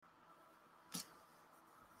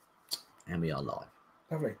And we are live.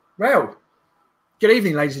 Lovely. Well, good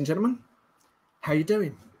evening, ladies and gentlemen. How you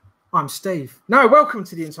doing? I'm Steve. No, welcome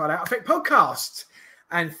to the Inside Out Effect podcast.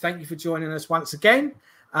 And thank you for joining us once again.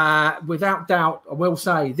 Without doubt, I will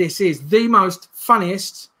say this is the most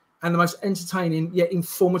funniest and the most entertaining yet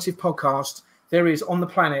informative podcast there is on the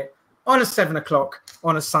planet on a 7 o'clock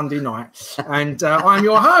on a Sunday night. And I'm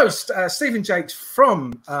your host, Stephen Jakes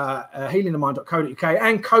from healingthemind.co.uk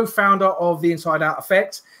and co-founder of the Inside Out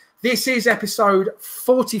Effect. This is episode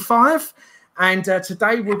 45. And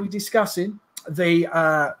today we'll be discussing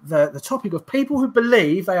the topic of people who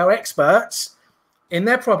believe they are experts in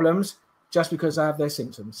their problems just because they have their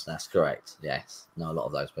symptoms. That's correct. Yes. Know a lot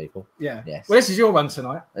of those people. Yeah. Yes. Well, this is your one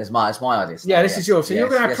tonight. It's my idea. Yeah, this is yours. So you're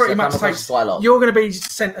going to have pretty much you're going to be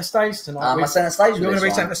centre stage tonight. I centre stage. You're going to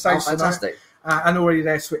be centre stage tonight. Fantastic. And already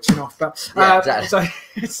they're switching off. But yeah,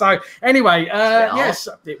 exactly. so anyway, yes,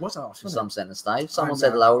 it was asked. Some centre stage. Someone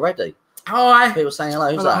said hello already. Hi. People saying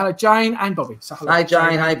hello. Who's hello, that? Hello, Jane and Bobby. So hello, hey,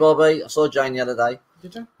 Jane. Hey, Bobby. I saw Jane the other day.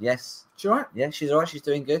 Did you? Yes. She all right? Yeah, she's all right. She's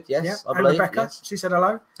doing good. Yes, yeah. I believe. And Rebecca, yes. she said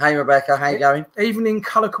hello. Hey, Rebecca. How you going? Even in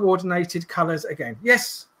colour coordinated colours again.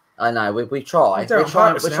 Yes. I know. We try. We're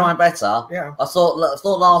trying better. Yeah. I thought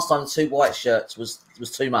last time 2 white shirts was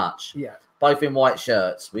too much. Yeah. Both in white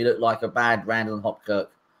shirts. We looked like a bad Randall and Hopkirk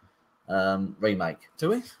remake. Do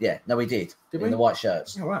we? Yeah. No, we did. Did in we? the white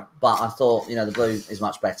shirts. Oh, right. But I thought, the blue is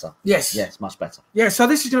much better. Yes. Yes, much better. Yeah, so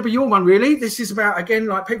this is going to be your one, really. This is about, again,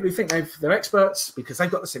 like people who think they're experts because they've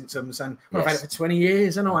got the symptoms. And I've had it for 20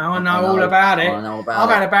 years, and I know all about it. I know about I've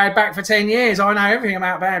had a bad back for 10 years. I know everything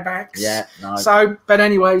about bad backs. Yeah, no. So, but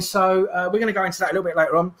anyway, we're going to go into that a little bit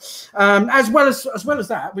later on. As well as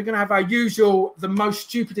that, we're going to have our usual, the most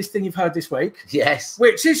stupidest thing you've heard this week. Yes.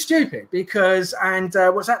 Which is stupid because, and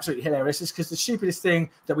what's absolutely hilarious is because the stupidest thing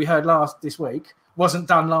that we heard this week wasn't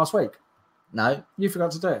done last week. No. You forgot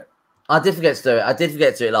to do it. I did forget to do it. I did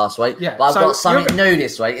forget to do it last week. Yeah. But I've got something new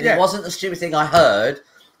this week. And yeah. It wasn't the stupid thing I heard.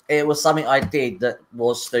 It was something I did that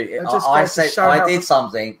was stupid. I said I did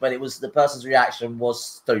something, but it was the person's reaction was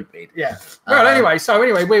stupid. Yeah. Well, anyway,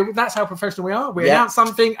 that's how professional we are. We announce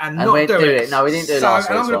something and not do it. No, we didn't do it last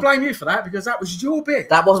week. And I'm going to blame you for that because that was your bit.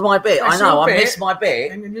 That was my bit. That's I know. I missed my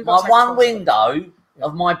bit. My one window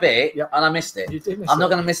of my bit, and I missed it. You did miss I'm not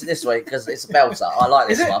going to miss it this week because it's a belter. I like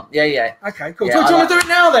this one. Yeah. Okay, cool. Yeah, do you want to do it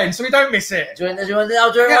now then, so we don't miss it?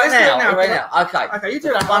 I'll do it right now. Okay, you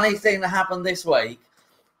do that. Funny thing that happened this week.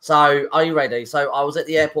 So, are you ready? So, I was at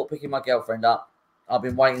the airport picking my girlfriend up. I've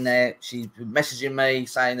been waiting there. She's been messaging me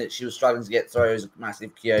saying that she was struggling to get through. It was a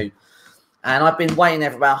massive queue. And I've been waiting there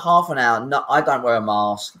for about half an hour. No, I don't wear a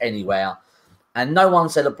mask anywhere. And no one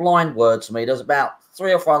said a blind word to me. There was about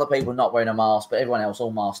 3 or 4 other people not wearing a mask, but everyone else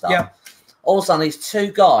all masked up. Yep. All of a sudden, these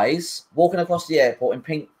 2 guys walking across the airport in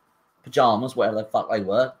pink pajamas, whatever the fuck they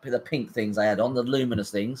were, the pink things they had on, the luminous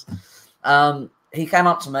things. He came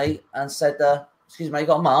up to me and said, excuse me, you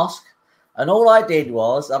got a mask? And all I did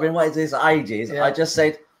was, I've been waiting for this for ages, I just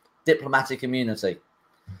said, diplomatic immunity.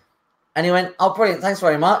 And he went, oh, brilliant, thanks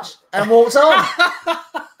very much, and walked on.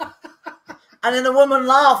 And then the woman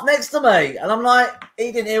laughed next to me. And I'm like,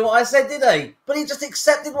 he didn't hear what I said, did he? But he just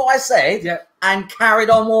accepted what I said and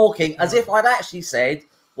carried on walking as if I'd actually said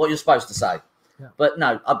what you're supposed to say. Yeah. But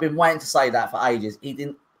no, I've been waiting to say that for ages. He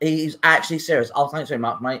didn't. He's actually serious. Oh, thanks very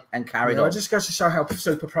much, mate. And carried on. It just goes to show how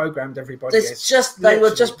super programmed everybody is. They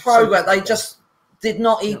were just programmed. They just did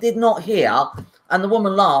not. He did not hear. And the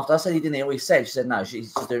woman laughed. I said he didn't hear what he said. She said, no,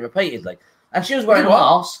 she's just doing it repeatedly. And she was wearing a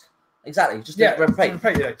mask. Exactly, just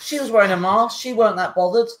repeat. She was wearing a mask. She weren't that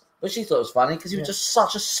bothered, but she thought it was funny because it was just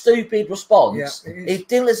such a stupid response. Yeah, he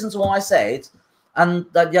didn't listen to what I said,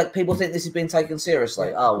 and people think this is being taken seriously.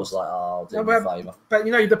 Yeah, I was like, oh, do me a favour. But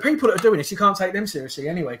the people that are doing this, you can't take them seriously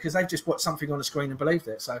anyway because they've just watched something on the screen and believed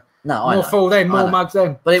it. So more fool them, more mug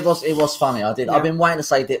them. But it was funny. I did. Yeah. I've been waiting to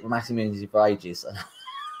say diplomatic immunity for ages.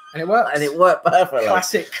 And it worked. And it worked perfectly.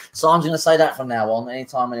 Classic. So I'm going to say that from now on.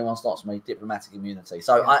 Anytime anyone stops me, diplomatic immunity.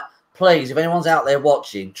 So please, if anyone's out there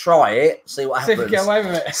watching, try it. See what happens. See if you get away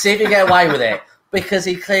with it. See if you get away with it. Because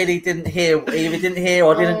he clearly didn't hear, either didn't hear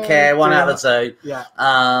or didn't care, one out of the 2. Yeah.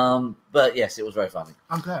 But yes, it was very funny.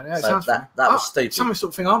 I'm glad. Yeah, so that was stupid. Some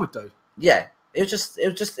sort of thing I would do. Yeah. It was just. I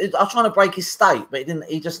was trying to break his state, but he didn't.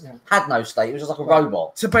 He just had no state. He was just like a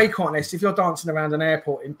robot. To be quite honest, if you're dancing around an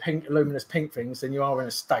airport in pink, luminous pink things, then you are in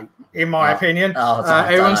a state, in my opinion.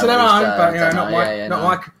 Everyone's to their own, but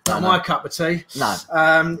not my cup of tea. No.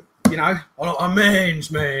 I'm not a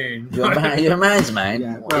man's man. You're a man's man.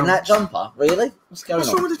 Yeah, well, in that jumper, really? What's going on?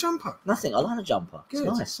 What's wrong with the jumper? Nothing. I like a jumper. Good.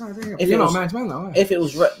 It's nice. So, you're not a man's man, though. If it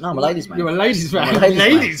was, no, I'm a ladies' man. You're a ladies' man.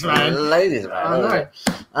 Ladies' man. Ladies' man.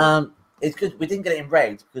 I know. it's good. We didn't get it in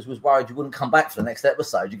red because we was worried you wouldn't come back for the next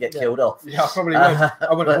episode. You get killed off. Yeah, I probably would.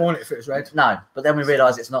 I wouldn't have worn it if it was red. No, but then we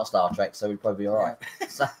realised it's not Star Trek, so we'd probably be all right.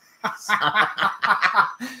 So,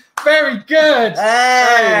 very good.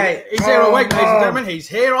 Hey, he's here all week, ladies and gentlemen. He's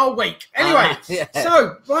here all week. Anyway,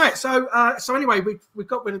 so anyway, we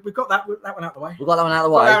got that one out of the way. We got that one out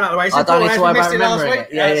of the way. I don't need to worry about remembering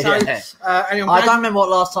it. I don't remember what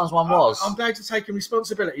last time's one was. I'm glad to take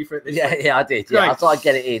responsibility for it this week. Yeah, I did. Yeah, I thought I'd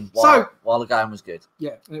get it in while the going was good.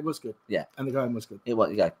 Yeah, and it was good. Yeah, and the going was good. It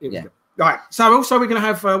was. It was good. Right, so also we're going to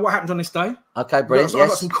have what happened on this day. Okay, brilliant. I've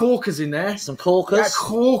got some corkers in there. Some corkers? Yeah,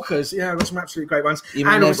 corkers. Yeah, I've got some absolutely great ones. You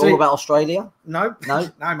mean all about Australia? No,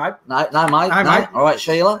 mate. No, mate. All right,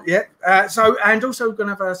 Sheila. Yeah. And also we're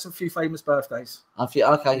going to have some few famous birthdays. Okay,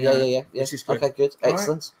 yeah. Which is good. Okay, good.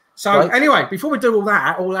 Excellent. Right. So anyway, before we do all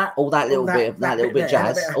that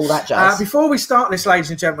jazz. Before we start this,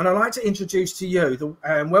 ladies and gentlemen, I'd like to introduce to you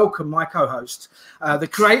and welcome my co-host, the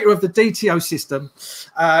creator of the DTO system,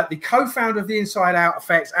 the co-founder of the Inside Out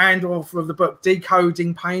Effect and author of the book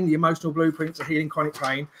Decoding Pain: The Emotional Blueprint to Healing Chronic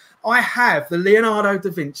Pain. I have the Leonardo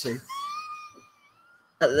da Vinci.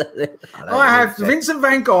 I have Vincent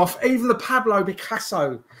van Gogh, even the Pablo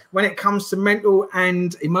Picasso, when it comes to mental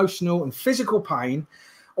and emotional and physical pain.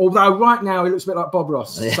 Although right now he looks a bit like Bob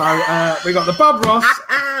Ross. So we got the Bob Ross.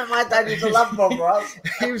 My dad used to love Bob Ross.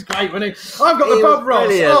 He was great, wasn't he? I've got the Bob Ross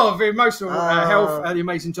of emotional health, the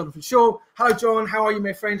amazing Jonathan Shaw. Hello, John. How are you,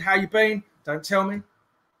 my friend? How you been? Don't tell me.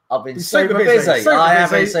 I've been super busy. I have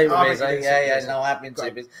been super busy. I have been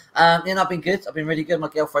super busy. I've been good. I've been really good. My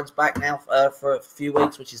girlfriend's back now for a few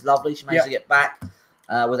weeks, which is lovely. She managed to get back.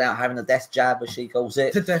 Without having a death jab, as she calls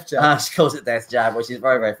it. The death jab. She calls it death jab, which is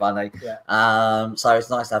very, very funny. Yeah. So it's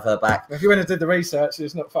nice to have her back. If you went and did the research,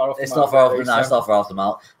 it's not far off the mark. It's not far off the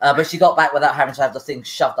mark. But she got back without having to have the thing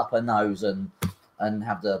shoved up her nose and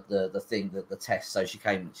have the test. So she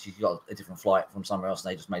got a different flight from somewhere else,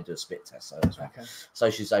 and they just made her a spit test. So that's okay. So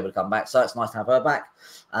she's able to come back. So it's nice to have her back.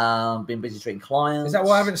 Been busy treating clients. Is that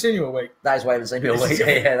why I haven't seen you all week? That is why I haven't seen you all week.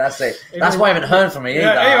 Yeah, that's it. That's why I haven't heard from me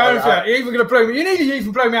either. You're even going to blow me. You nearly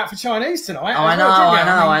even blow me out for Chinese tonight. Oh, I know.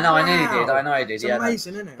 I nearly did. I know I did. It's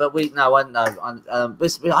amazing, isn't it? But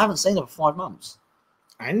I haven't seen her for 5 months.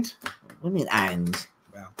 And? What do you mean, and?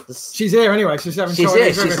 She's here anyway. She's having. She's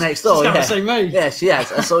here. She's next door. She's see me. Yeah, she has.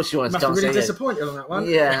 That's all she wants to come see. Really disappointed on that one.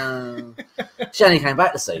 Yeah. She only came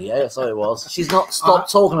back to see you. That's all it was. She's not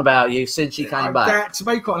stopped talking about you since she came back. To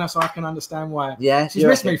be quite honest, I can understand why. Yeah, she's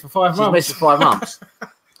missed me for 5 months. She's missed for 5 months.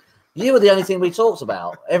 You were the only thing we talked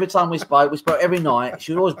about. Every time we spoke every night.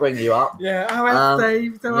 She would always bring you up. Yeah. Oh,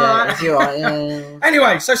 Dave. Yeah, you're right. Yeah.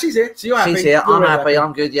 Anyway, so she's here. So you're happy. She's here. I'm happy.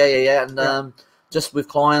 I'm good. Yeah. And just with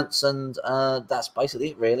clients, and that's basically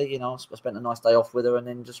it, really. I spent a nice day off with her, and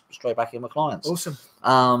then just straight back in with clients. Awesome.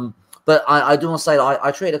 But I do want to say that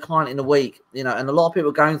I treated a client in a week, and a lot of people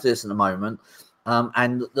are going through this at the moment.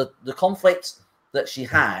 And the conflict that she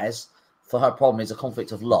has for her problem is a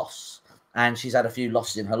conflict of loss, and she's had a few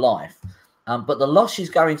losses in her life. But the loss she's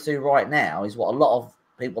going through right now is what a lot of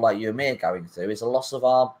people like you and me are going through: is a loss of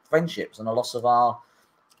our friendships and a loss of our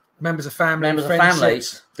members of family,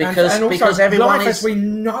 because everyone life as we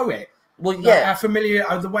know it. Well, yeah, our familiar,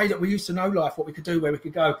 the way that we used to know life, what we could do, where we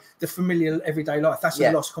could go, the familiar everyday life. That's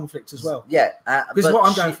a lost conflict as well. Yeah, because what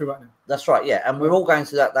I'm going through right now. That's right. Yeah, and we're all going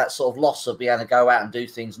through that sort of loss of being able to go out and do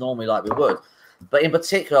things normally like we would. But in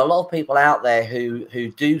particular, a lot of people out there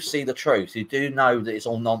who do see the truth, who do know that it's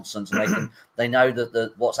all nonsense, and they know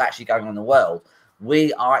that what's actually going on in the world.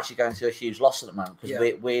 We are actually going through a huge loss at the moment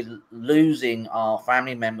because we're losing our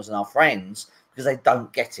family members and our friends because they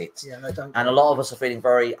don't get it. Yeah, they don't. And a lot of us are feeling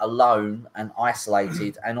very alone and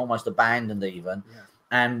isolated and almost abandoned even. Yeah.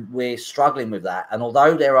 And we're struggling with that. And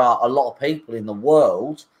although there are a lot of people in the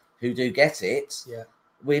world who do get it,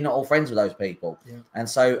 we're not all friends with those people. Yeah. And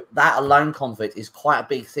so that alone conflict is quite a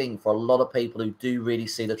big thing for a lot of people who do really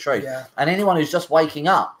see the truth. Yeah. And anyone who's just waking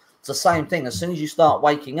up, it's the same thing. As soon as you start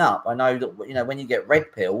waking up, I know that, when you get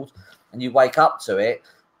red pilled and you wake up to it,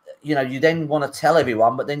 you then want to tell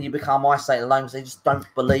everyone, but then you become isolated alone because they just don't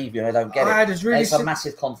believe you and they don't get it. It's a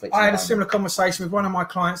massive conflict. I had a similar conversation with one of my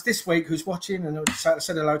clients this week who's watching, and I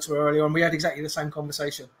said hello to her earlier, and we had exactly the same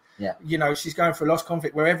conversation. Yeah. She's going through a lost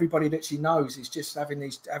conflict where everybody that she knows is just having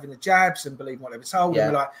the jabs and believing what they were told. Yeah.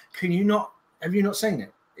 And we're like, have you not seen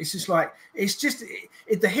it? It's just like,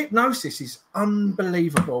 the hypnosis is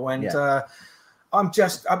unbelievable. And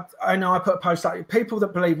I know I put a post out, people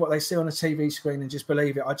that believe what they see on a TV screen and just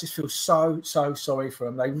believe it, I just feel so sorry for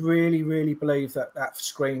them. They really, really believe that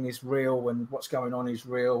screen is real and what's going on is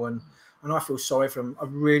real. And And I feel sorry for them. I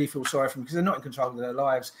really feel sorry for them because they're not in control of their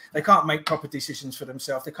lives. They can't make proper decisions for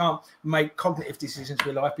themselves. They can't make cognitive decisions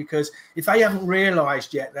for their life because if they haven't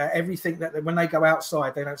realised yet that everything that when they go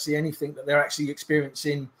outside, they don't see anything that they're actually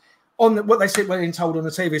experiencing on what they see, what they're being told on the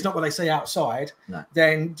TV. It's not what they see outside. No.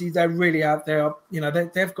 Then they're really out there. You know,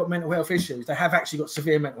 they've got mental health issues. They have actually got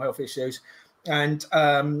severe mental health issues, and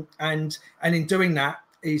in doing that,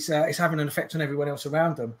 it's having an effect on everyone else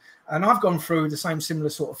around them. And I've gone through the similar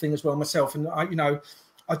sort of thing as well myself. And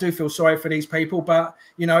I do feel sorry for these people, but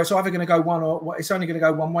it's either going to go it's only going to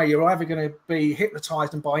go one way. You're either going to be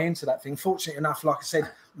hypnotized and buy into that thing. Fortunately enough, like I said,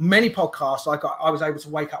 many podcasts I was able to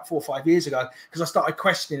wake up 4 or 5 years ago because I started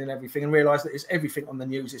questioning everything and realized that it's everything on the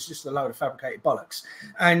news. It's just a load of fabricated bollocks,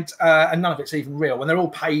 and none of it's even real. And they're all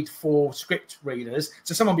paid for script readers.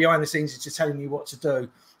 So someone behind the scenes is just telling you what to do.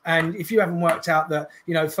 And if you haven't worked out that,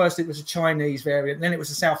 first it was a Chinese variant, then it was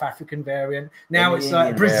a South African variant, now it's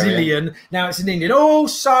like Brazilian, variant. Now it's an Indian, all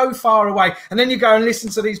so far away. And then you go and listen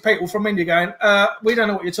to these people from India going, we don't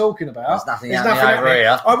know what you're talking about. There's nothing over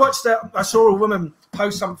here. I saw a woman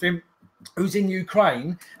post something who's in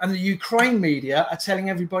Ukraine, and the Ukraine media are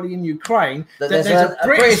telling everybody in Ukraine that there's a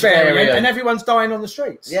British variant and everyone's dying on the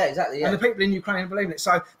streets. Yeah, exactly. Yeah. And the people in Ukraine are believing it.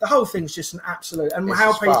 So the whole thing's just an absolute. And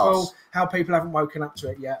how people haven't woken up to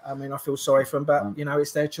it yet. I mean, I feel sorry for them, but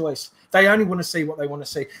it's their choice. They only want to see what they want to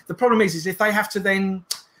see. The problem is if they have to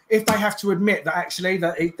admit that actually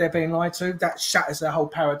that they're being lied to, that shatters their whole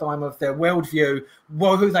paradigm of their worldview,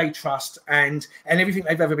 who they trust, and everything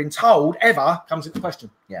they've ever been told ever comes into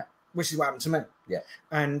question. Yeah. Which is what happened to me. Yeah.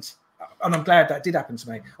 And I'm glad that did happen to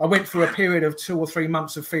me. I went through a period of 2 or 3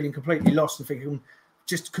 months of feeling completely lost and thinking,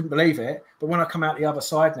 just couldn't believe it. But when I come out the other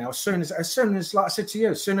side now, as soon as like I said to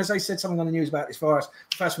you, as soon as they said something on the news about this virus,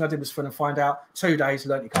 the first thing I did was find out 2 days,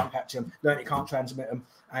 learned you can't catch them, learned you can't transmit them.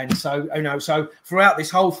 And so, so throughout this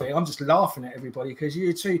whole thing, I'm just laughing at everybody because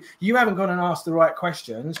you haven't gone and asked the right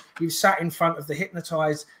questions. You've sat in front of the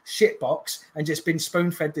hypnotized shitbox and just been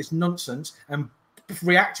spoon-fed this nonsense and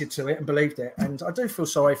reacted to it and believed it. And I do feel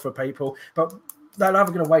sorry for people, but they're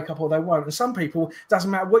either going to wake up or they won't. And some people, doesn't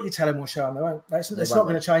matter what you tell them or show them, they won't. It's not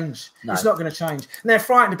going to change. No. It's not going to change. And they're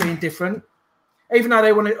frightened of being different, even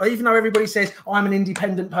though everybody says I'm an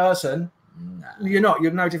independent person. No. You're not.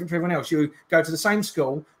 You're no different from everyone else. You go to the same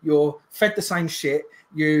school. You're fed the same shit.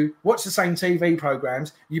 You watch the same TV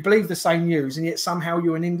programs. You believe the same news, and yet somehow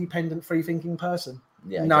you're an independent, free-thinking person.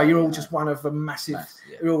 Yeah, no, you're all just one of a massive.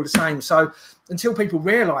 You're all the same. So until people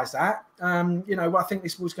realise that, I think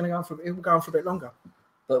this was going to go on for. It will go on for a bit longer.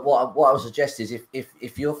 But what I would suggest is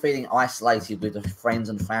if you're feeling isolated with the friends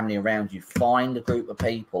and family around you, find a group of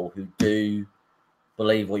people who do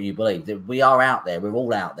believe what you believe. We are out there. We're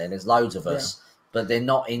all out there. There's loads of us, but they're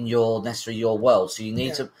not in necessarily your world. So you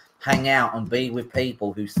need to hang out and be with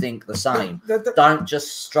people who think the same. Don't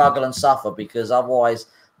just struggle and suffer, because otherwise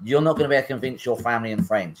you're not going to be able to convince your family and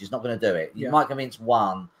friends. You're not going to do it. You might convince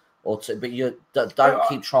 1 or 2, but you don't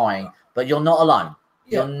keep trying. But you're not alone.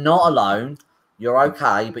 You're not alone. You're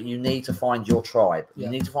okay, but you need to find your tribe. You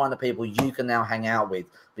need to find the people you can now hang out with,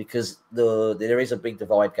 because there is a big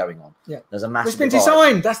divide going on. Yeah, there's a massive. It's been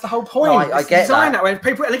designed. That's the whole point. No, I get that way.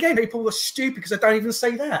 People are stupid because they don't even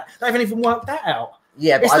see that. They haven't even worked that out.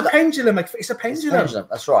 Yeah, but it's the pendulum. It's a pendulum.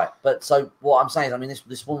 That's right. But so what I'm saying is, I mean,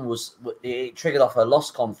 this woman it triggered off her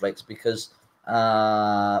lost conflicts because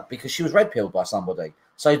she was red pilled by somebody.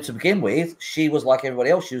 So to begin with, she was like everybody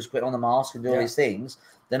else. She was putting on the mask and doing all these things.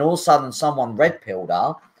 Then all of a sudden, someone red pilled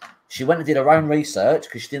her. She went and did her own research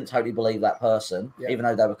because she didn't totally believe that person, even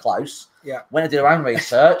though they were close. Yeah. Went and did her own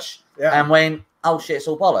research and went, oh shit, it's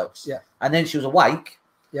all bollocks. Yeah. And then she was awake.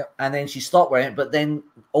 Yeah. And then she stopped wearing it. But then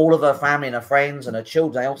all of her family and her friends and her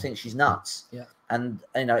children, they all think she's nuts. Yeah. And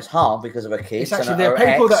it's hard because of her kids. It's actually there are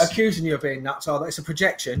people that are accusing you of being nuts. It's a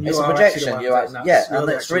projection. It's a projection. And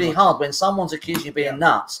it's really hard when someone's accusing you of being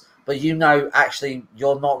nuts, but actually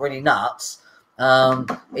you're not really nuts.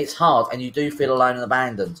 It's hard, and you do feel alone and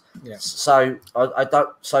abandoned. Yeah. So I don't.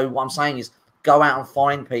 So what I'm saying is, go out and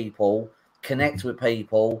find people, connect with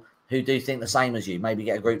people who do think the same as you. Maybe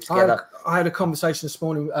get a group together. I had a conversation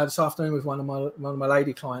this afternoon with one of my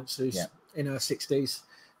lady clients who's in her 60s,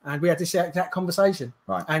 and we had this exact conversation.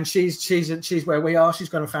 Right. And she's where we are. She's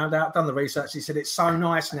gone and found out, done the research. She said it's so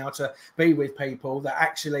nice now to be with people that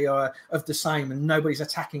actually are of the same, and nobody's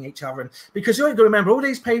attacking each other. And because you've got to remember, all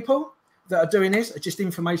these people that are doing this are just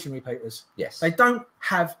information repeaters. Yes. They don't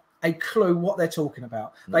have a clue what they're talking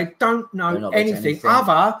about. They don't know anything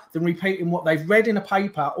other than repeating what they've read in a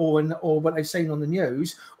paper or what they've seen on the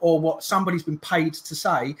news or what somebody's been paid to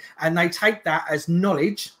say, and they take that as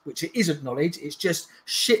knowledge, which it isn't knowledge. It's just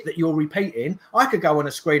shit that you're repeating. I could go on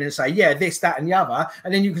a screen and say, yeah, this, that, and the other,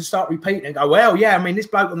 and then you can start repeating and go, well, yeah, I mean, this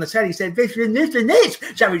bloke on the telly said this and this and this,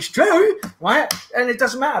 so it's true, right? And it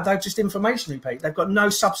doesn't matter. They're just information repeat. They've got no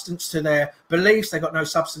substance to their beliefs. They've got no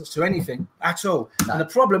substance to anything at all. No. And the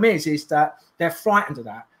problem is that they're frightened of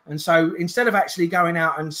that. And so instead of actually going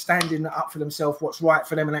out and standing up for themselves, what's right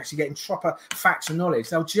for them, and actually getting proper facts and knowledge,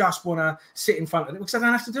 they'll just want to sit in front of it because I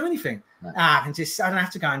don't have to do anything. No. I don't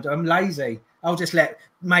have to go and do it. I'm lazy. I'll just let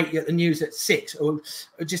mate get the news at 6 or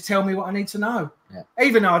just tell me what I need to know. Yeah.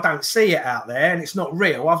 Even though I don't see it out there and it's not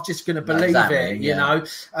real, I'm just going to believe it, you know.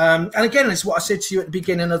 And again, it's what I said to you at the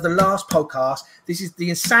beginning of the last podcast. This is the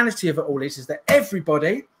insanity of it all is that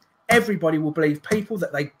everybody will believe people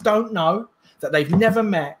that they don't know, that they've never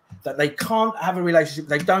met, that they can't have a relationship.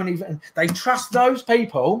 They trust those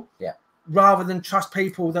people rather than trust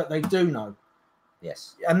people that they do know.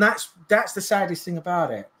 Yes. And that's the saddest thing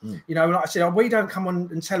about it. You know, like I said, we don't come on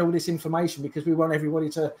and tell all this information because we want everybody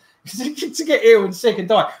to get ill and sick and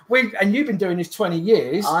die. And you've been doing this 20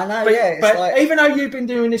 years. I know, but even though you've been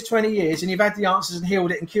doing this 20 years and you've had the answers and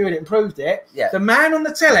healed it and cured it and proved it, the man on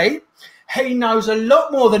the telly, he knows a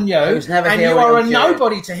lot more than you, and you are a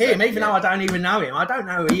nobody to him, even though I don't even know him. I don't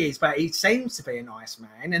know who he is, but he seems to be a nice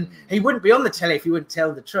man, and he wouldn't be on the telly if he wouldn't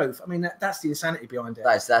tell the truth. I mean, that's the insanity behind it.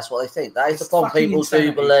 That's what they think. That is the problem people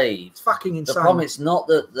do believe. It's fucking insane. The problem is not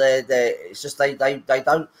that they're it's just they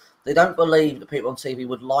don't believe that people on TV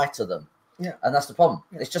would lie to them. Yeah, and that's the problem.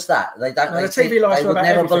 It's just that they don't. No, they would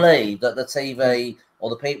never believe that the TV or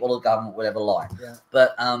the people or the government would ever lie. Yeah.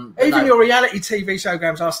 But even your reality TV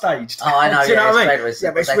programs are staged. Oh, I know. Do you know what I mean? Yeah,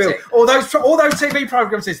 but it's real. All those TV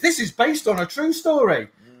programs says this is based on a true story.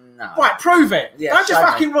 No. Right, prove it. Yeah, don't just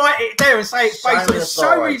fucking write it there and say it's based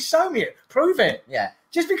on it. Show me it. Prove it. Yeah.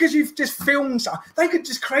 Just because you've just filmed, they could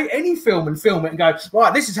just create any film and film it and go,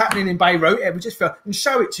 right, this is happening in Beirut. Yeah, we just film and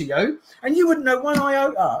show it to you, and you wouldn't know one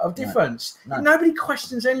iota of difference. No. Nobody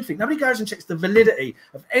questions anything. Nobody goes and checks the validity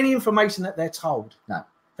of any information that they're told. No,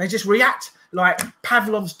 they just react like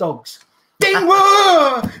Pavlov's dogs. Ding,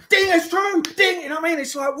 whoa, ding, it's true, ding. You know what I mean?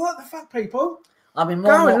 It's like, what the fuck, people? I mean,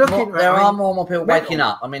 there are more and more people waking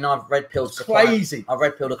up. I mean, I've red pilled I've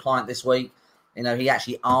red pilled a client this week. You know, he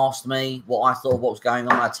actually asked me what I thought, what was going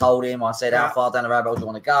on. I told him. I said, how far down the rabbit hole do you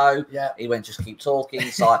want to go? Yeah. He went, just keep talking.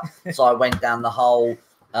 So I went down the whole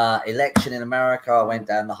election in America. I went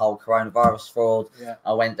down the whole coronavirus fraud. Yeah.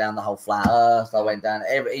 I went down the whole flat earth. I went down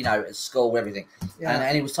at school, everything. Yeah.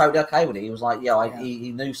 And he was totally okay with it. He was like,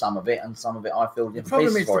 he knew some of it, and some of it I filled in. The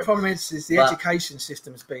problem is the education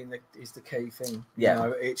system is the key thing. Yeah. You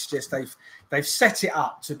know, it's just they've set it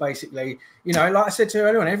up to basically, you know, like I said to you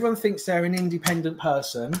earlier on, everyone thinks they're an independent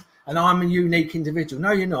person and I'm a unique individual.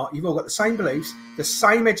 No, you're not. You've all got the same beliefs, the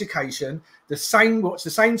same education, watch the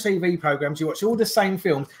same TV programs, you watch all the same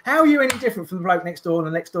films. How are you any different from the bloke next door and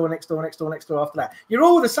the next door after that? You're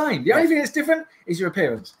all the same. The only thing that's different is your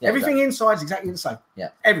appearance. Yeah, everything inside is exactly the same. Yeah.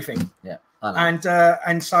 Everything. Yeah.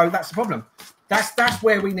 And so that's the problem. That's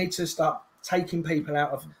where we need to start taking people out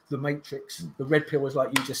of the matrix, the red pillers, like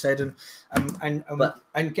you just said, and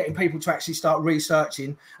getting people to actually start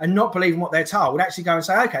researching and not believing what they're told. Actually go and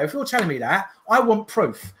say, okay, if you're telling me that, I want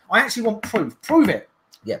proof. I actually want proof. Prove it.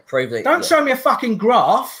 Yeah, prove it. Don't show me a fucking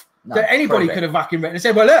graph that anybody could have fucking written and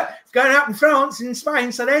said, well, look, it's going up in France and in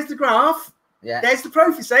Spain, so there's the graph. Yeah. There's the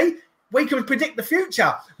proof, you see. We can predict the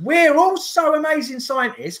future. We're all so amazing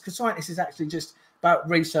scientists, because science is actually just about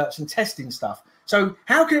research and testing stuff. So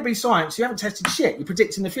how can it be science? You haven't tested shit. You're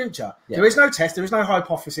predicting the future. Yeah. There is no test. There is no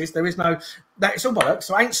hypothesis. There is no... It's all bollocks.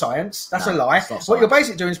 So it ain't science. That's a lie. What you're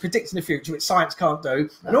basically doing is predicting the future, which science can't do.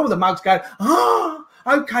 No. And all the mugs go,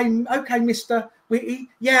 okay, Mr. Whitty.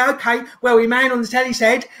 Yeah, okay. Well, your man on the telly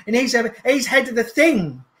said, and he's head of the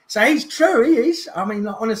thing. So he's true, he is. I mean,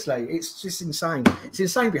 like, honestly, it's just insane. It's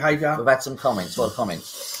insane behaviour. We've had some comments. What are the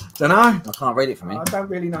comments? Don't know. I can't read it from you. I don't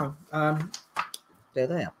really know. They're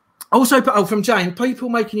there. Also, from Jane, people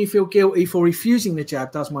making you feel guilty for refusing the jab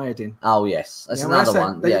does my head in. Oh yes, that's another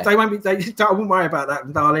one. They won't be. I wouldn't worry about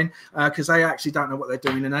that, darling, because they actually don't know what they're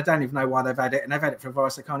doing, and they don't even know why they've had it, and they've had it for a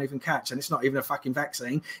virus they can't even catch, and it's not even a fucking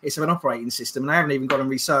vaccine. It's an operating system, and they haven't even gone and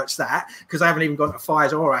researched that because they haven't even gone to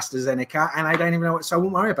Pfizer or AstraZeneca, and they don't even know what. So I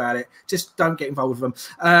wouldn't worry about it. Just don't get involved with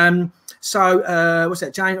them. So what's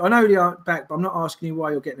that, Jane? I know you aren't back, but I'm not asking you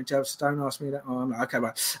why you're getting a jab, so don't ask me that. Oh, I'm not. Okay,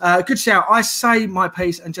 right. Good shout. I say my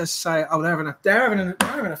piece and just say, oh, they're having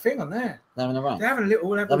a thing on there. having a rant. They're having a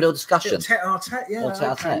little discussion. Tete-a-tete, yeah.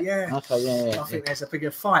 Okay, I think there's a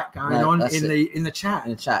bigger fight going on in the chat.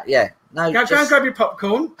 In the chat, yeah. No, go and grab your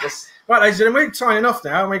popcorn. Right, ladies and gentlemen, we're signing off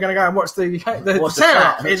now, and we're going to go and watch the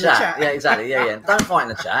tear-up in the chat. Yeah, exactly. Yeah. Don't fight in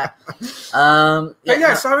the chat.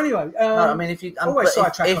 So anyway, I mean, if you always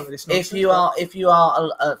sidetrack on this nonsense, if you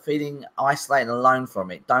are feeling isolated and alone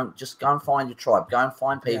from it, don't just go and find your tribe. Go and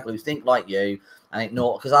find people who think like you and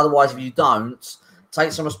ignore. Because otherwise, if you don't,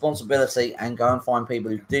 take some responsibility and go and find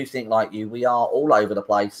people who do think like you. We are all over the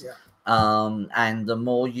place. Yeah. And the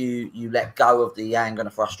more you let go of the anger and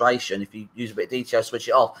the frustration, if you use a bit of DTO, switch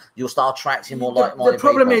it off, you'll start attracting more like-minded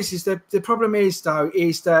people. The problem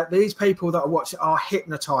is that these people that are watching are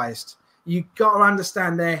hypnotized. You've got to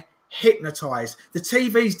understand they're hypnotized. The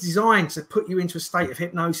TV's designed to put you into a state of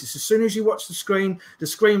hypnosis. As soon as you watch the screen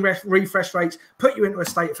refresh rates put you into a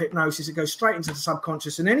state of hypnosis. It goes straight into the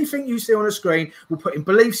subconscious, and anything you see on a screen will put in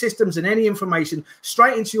belief systems and any information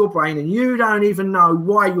straight into your brain, and you don't even know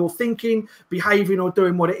why you're thinking, behaving, or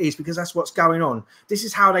doing what it is, because that's what's going on. This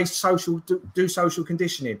is how they do social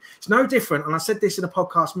conditioning. It's no different, and I said this in a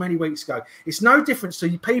podcast many weeks ago, it's no different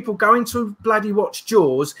to people going to bloody watch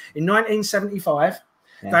Jaws in 1975.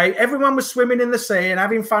 Yeah. Everyone was swimming in the sea and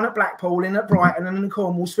having fun at Blackpool, at Brighton and in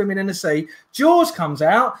Cornwall, swimming in the sea. Jaws comes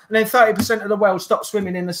out, and then 30% of the world stops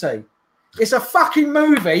swimming in the sea. It's a fucking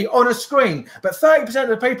movie on a screen, but 30% of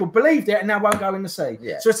the people believed it and now won't go in the sea.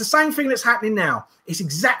 Yeah. So it's the same thing that's happening now. It's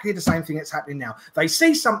exactly the same thing that's happening now. They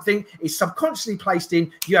see something, it's subconsciously placed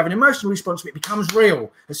in, you have an emotional response, it becomes real.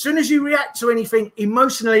 As soon as you react to anything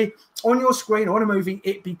emotionally on your screen or on a movie,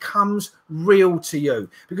 it becomes real to you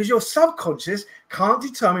because your subconscious can't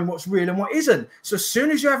determine what's real and what isn't. So as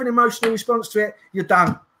soon as you have an emotional response to it, you're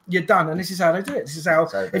done. You're done, and this is how they do it. This is how.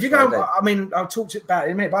 So if you go, I mean, I'll talk about it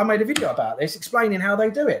in a minute, but I made a video about this explaining how they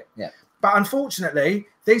do it. Yeah. But unfortunately,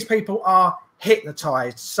 these people are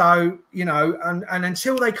hypnotized. So and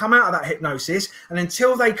until they come out of that hypnosis, and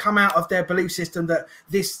until they come out of their belief system that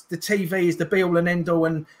the TV is the be all and end all,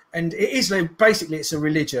 and it is basically it's a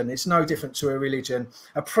religion. It's no different to a religion.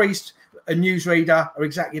 A priest, a newsreader are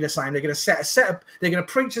exactly the same. They're going to they're going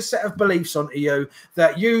to preach a set of beliefs onto you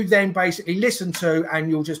that you then basically listen to, and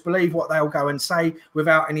you'll just believe what they'll go and say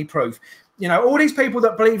without any proof. All these people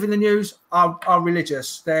that believe in the news are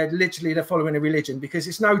religious. They're following a religion because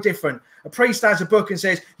it's no different. A priest has a book and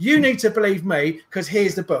says, you need to believe me because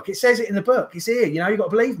here's the book. It says it in the book. It's here. You've got to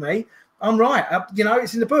believe me. I'm right.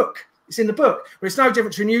 It's in the book. It's in the book. But it's no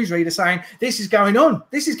different to a newsreader saying, this is going on.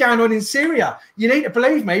 This is going on in Syria. You need to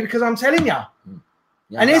believe me because I'm telling you.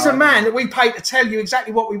 Yeah, and here's a man that we pay to tell you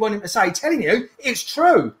exactly what we want him to say, telling you it's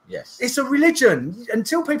true. Yes. It's a religion.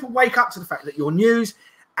 Until people wake up to the fact that your news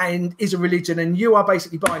is a religion and you are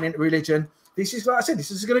basically buying into religion, this is, like I said,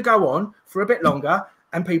 this is going to go on for a bit longer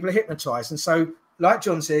and people are hypnotized. And so, like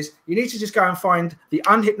John says, you need to just go and find the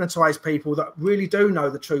unhypnotized people that really do know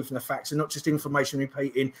the truth and the facts and not just information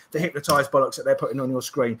repeating the hypnotized bollocks that they're putting on your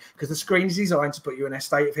screen, because the screen is designed to put you in a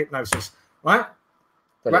state of hypnosis, right?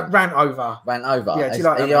 Rant over. Yeah, do you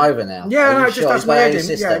like that? Are you over now? Yeah, no, it just does my head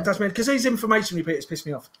in. Yeah, it does me, because these information repeaters piss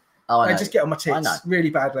me off. Oh, they just get on my tits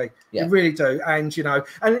really badly. Yeah. They really do. And,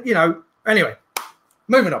 anyway.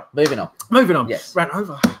 Moving on. Yes. Ran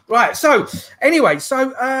over. Right. So, anyway.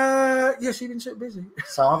 Yes, you've been too busy.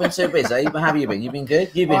 So, I've been too busy. But have you been? You've been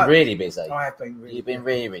good? You've been really busy. I have been really You've been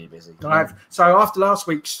really, really busy. I have. So, after last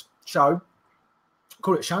week's show,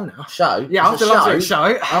 call it a show now. Show? Yeah, after last week's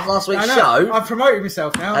show. After last week's show? I've promoted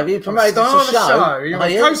myself now. Have you promoted the show? You're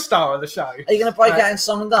a co-star of the show. Are you going to break out in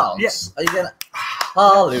song and dance? Yes. Are you going to...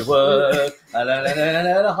 Hollywood.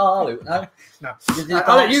 Hollywood. No.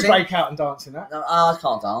 I'll let you break out and dance in that. No, I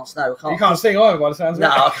can't dance. No, I can't. You can't sing either by the sounds of it.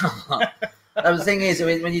 No, I can't. No, the thing is,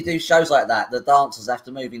 when you do shows like that, the dancers have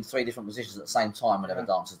to move in 3 different positions at the same time whenever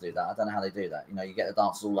dancers do that. I don't know how they do that. You get the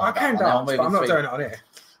dancers all like that. I can dance, but I'm not doing it on here.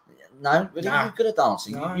 No, really, you're good at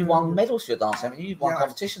dancing. You won medals for your dancing, haven't you? You've won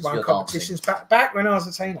competitions for your dancing. Back when I was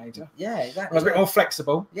a teenager. Yeah, exactly. I was a bit more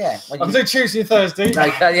flexible. Yeah. I can do Tuesday and Thursday.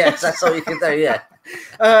 Yes, that's all you can do, yeah.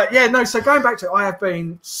 So going back to it, I have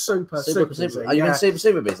been super busy. You've been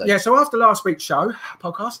super busy? Yeah, so after last week's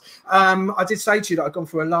podcast, I did say to you that I'd gone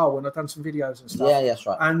for a lull and I'd done some videos and stuff. Yeah, that's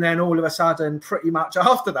right. And then all of a sudden, pretty much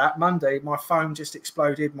after that, Monday, my phone just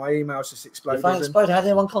exploded, my emails just exploded. Your phone exploded? How did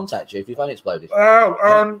anyone contact you if your phone exploded?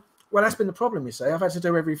 Well, that's been the problem, you see. I've had to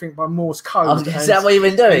do everything by Morse code. Is that what you've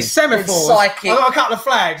been doing? Semaphores. Psychic. I got a couple of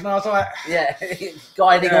flags, and I was like... Yeah,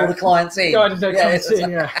 guiding all the clients in.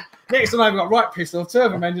 Next time I got right pissed off. 2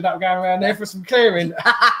 of them ended up going around there for some clearing.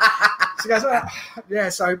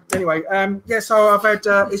 So anyway, so I've had...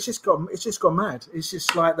 it's just gone mad. It's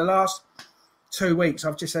just like the last 2 weeks,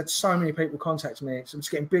 I've just had so many people contact me. So I'm just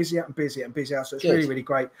getting busier and busier and busier. So it's Good. really, really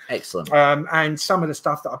great. Excellent. And some of the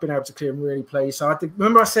stuff that I've been able to clear, I'm really pleased. So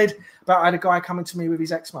remember I said about I had a guy coming to me with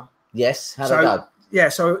his eczema. Yes. How'd it go? Yeah.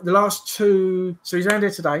 So the last 2. So he's around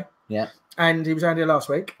here today. Yeah. And he was around here last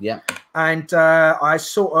week. Yeah. And I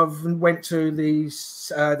sort of went to the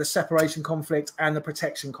separation conflict and the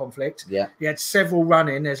protection conflict. Yeah. He had several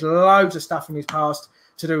running. There's loads of stuff from his past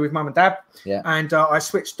to do with mum and dad. Yeah. And I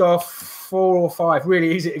switched off 4 or 5,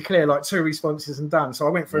 really easy to clear, like 2 responses and done. So I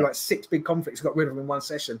went through like 6 big conflicts, got rid of them in one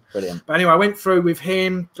session. Brilliant. But anyway, I went through with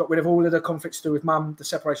him, got rid of all of the conflicts to do with mum, the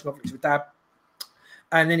separation conflicts with dad.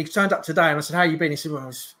 And then he turned up today and I said, how you been? He said, well,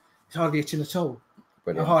 it's hardly itching at all.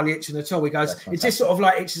 Brilliant. I'm hardly itching at all. He goes, it just sort of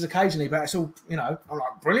like itches occasionally, but it's all, I'm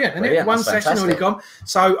like, brilliant. And Brilliant. one That's session fantastic. already gone.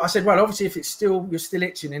 So I said, well, obviously, if you're still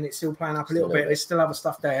itching and it's still playing up a little bit, there's still other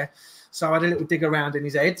stuff there. So I had a little dig around in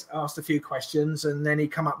his head, asked a few questions, and then he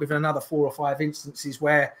come up with another 4 or 5 instances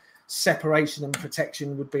where separation and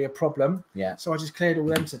protection would be a problem. Yeah. So I just cleared all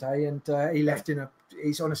them today, and he left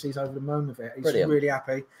he's over the moon with it. He's Brilliant. really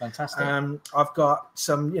happy. Fantastic. I've got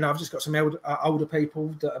some, I've just got some older people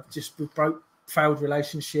that have just failed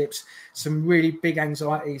relationships, some really big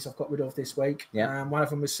anxieties I've got rid of this week. Yeah. One of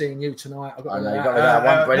them was seeing you tonight. I got rid of that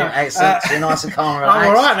one. Brilliant. Excellent. So you're nice and calm and relaxed. I'm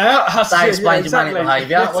all right now. That explains your manic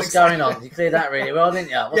behaviour. What's going on? You cleared that really well,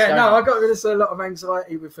 didn't you? I got rid of a lot of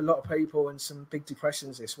anxiety with a lot of people and some big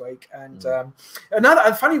depressions this week. And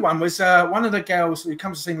another funny one was one of the girls who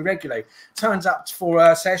comes to see me regularly turns up for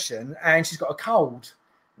a session and she's got a cold.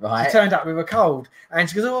 Right. She turned up with a cold and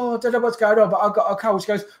she goes, oh, I don't know what's going on, but I've got a cold. She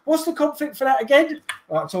goes, what's the conflict for that again?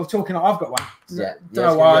 Well, I'm talking like I've got one. Yeah. Don't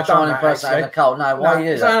know why I've done that, actually. A cold. No, why are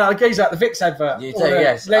you? No, the geezer at the Vicks advert. You do,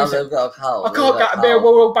 yes. I've got a cold. I can't get a beer.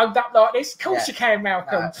 We're all bugged up like this. Of course you can,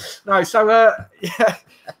 Malcolm. No, so, yeah.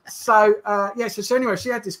 So anyway, she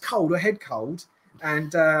had this cold, a head cold,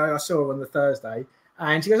 and I saw her on the Thursday.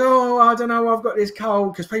 And she goes, oh, I don't know, I've got this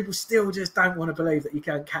cold, because people still just don't want to believe that you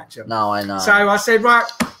can't catch them. No, I know. So I said, right,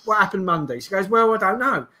 what happened Monday? She goes, well, I don't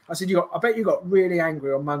know. I said, I bet you got really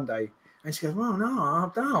angry on Monday. And she goes, well, no,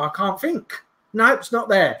 I can't think. No, it's not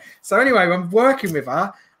there. So anyway, I'm working with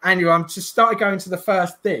her, and I'm just started going to the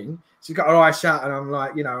first thing. She's got her eyes shut, and I'm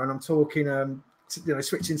like, and I'm talking,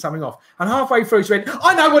 switching something off. And halfway through, she went,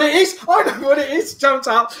 I know what it is. Jumped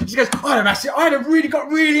up. She goes, I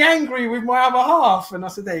got really angry with my other half. And I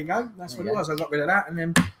said, there you go. That's what it was. I got rid of that. And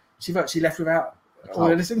then she virtually left without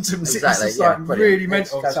all of the symptoms. Exactly. It's just really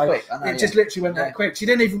mental. So quick. It just literally went that quick. She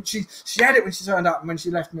didn't even, she had it when she turned up, and when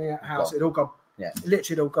she left me at the house, it all gone. Yeah,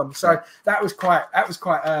 literally all gone. So that was quite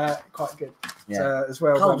good. Yeah, as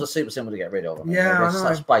well. Colds are super simple to get rid of. They're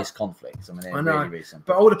such base conflicts. I mean, they're really, really simple.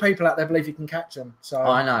 But all the people out there believe you can catch them. So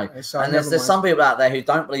I know. And there's some people out there who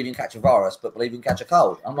don't believe you can catch a virus, but believe you can catch a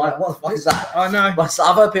cold. I'm like, what the fuck is that? I know. But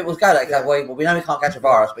I've heard people go like, well, we know we can't catch a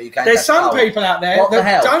virus, but you can. There's some people out there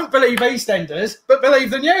that don't believe EastEnders, but believe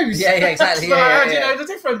the news. Yeah, exactly. How do you know the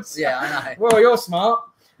difference? Yeah, I know. Well, you're smart.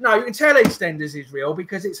 No, you can tell EastEnders is real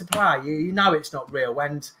because it's a play. You know it's not real,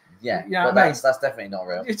 and that's definitely not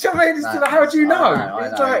real. How do you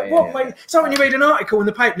know? So when you read an article in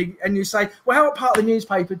the paper and you say, "Well, what part of the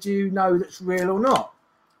newspaper do you know that's real or not?"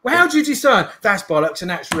 Well, how do you discern that's bollocks and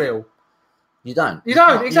that's real? You don't.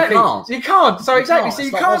 Exactly. You can't. So you can't say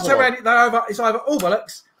it's either all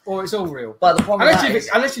bollocks or it's all real. But the problem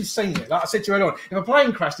unless you've seen it, like I said to you earlier on, if a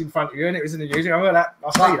plane crashed in front of you and it was in the news,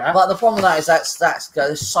 I'll see that. But the problem with that is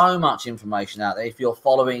there's so much information out there. If you're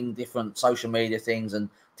following different social media things and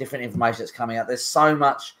different information that's coming out, there's so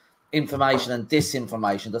much information and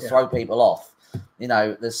disinformation to throw people off.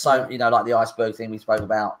 There's so like the iceberg thing we spoke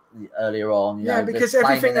about earlier on. Because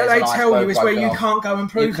everything that they tell you is where you can't go and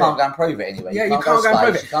prove it. You can't go and prove it anyway. Yeah, you can't go and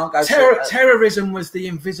prove it. Terrorism was the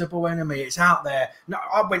invisible enemy. It's out there. No,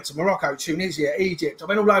 I went to Morocco, Tunisia, Egypt. I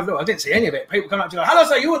went all over. I didn't see any of it. People come up to me, hello,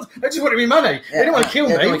 sir, they just wanted me money. They didn't want to kill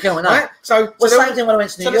me. Right? So the same thing when I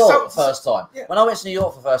went to New York the first time. Yeah. When I went to New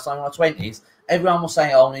York for the first time in my 20s, everyone was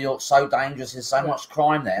saying, oh, New York's so dangerous, there's so much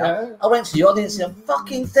crime there. Yeah. I went to New York, I didn't see a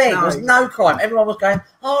fucking thing. There was no crime. Everyone was going,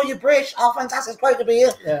 oh, you're British, oh, fantastic, it's great to be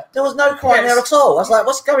here. Yeah. There was no crime there at all. I was like,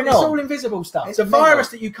 what's going on? It's all invisible stuff. It's a virus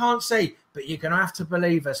that you can't see, but you're going to have to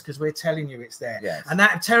believe us because we're telling you it's there. Yes. And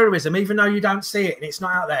that terrorism, even though you don't see it and it's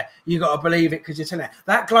not out there, you got to believe it because you're telling it.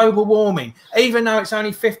 That global warming, even though it's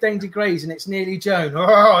only 15 degrees and it's nearly June,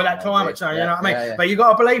 that climate change, you know what I mean? Yeah. But you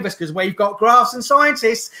got to believe us because we've got graphs and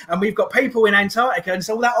scientists and we've got people in Antarctica and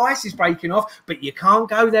so all that ice is breaking off, but you can't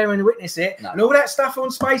go there and witness it. No. And all that stuff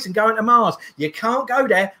on space and going to Mars, you can't go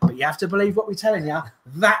there, but you have to believe what we're telling you.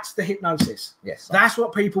 That's the hypnosis. Yes. That's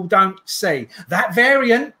what people don't see. That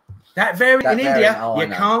variant, In India, you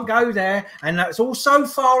can't go there, and that's all so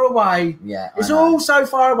far away. Yeah, it's all so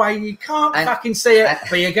far away. You can't fucking see it,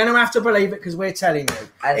 but you're going to have to believe it because we're telling you.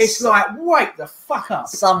 It's like, wake the fuck up.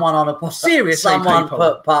 Someone on a seriously, someone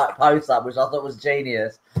put post up, which I thought was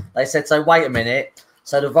genius. They said, "So wait a minute."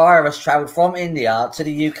 So the virus travelled from India to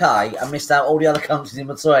the UK and missed out all the other countries in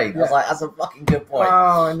between. I was like, that's a fucking good point.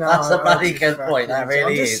 Oh, no. That's a bloody good point. That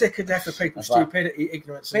really is. I'm just sick of death of people's stupidity,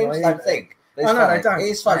 ignorance. People don't think. I know they don't.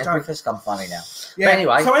 It's funny. It's become funny now. Yeah.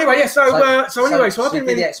 But So anyway, so I've been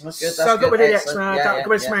really. So I got rid of the eczema, got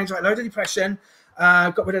rid of some anxiety, load of depression,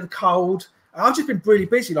 got rid of the cold. I've just been really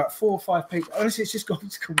busy, like 4 or 5 people. Honestly, it's gone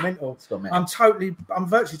mental. I'm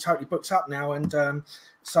virtually totally booked up now, and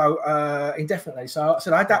so indefinitely. So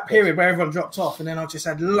I had that period where everyone dropped off, and then I just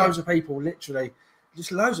had loads of people, literally.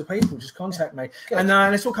 Just loads of people just contact me. Good.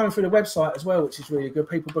 And it's all coming through the website as well, which is really good.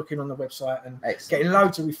 People booking on the website and getting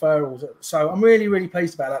loads of referrals. So I'm really, really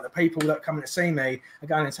pleased about that. The people that come in to see me are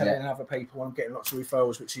going and telling other people. I'm getting lots of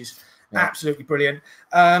referrals, which is absolutely brilliant.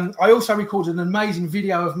 I also recorded an amazing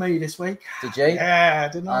video of me this week. Did you? Yeah,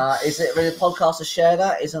 didn't I? Is it really a podcast to share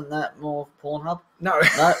that? Isn't that more Pornhub? No.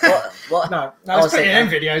 No? What? No, there's plenty of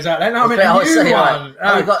them videos out there. No, I mean a new one.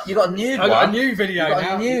 You got a nude one? I got a new video now. You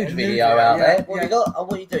got a nude video out there. What you got?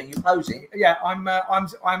 What are you doing? You posing? Yeah,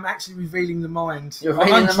 I'm actually revealing the mind. You're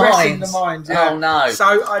revealing the mind. Yeah. Oh, no.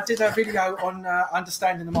 So I did a video on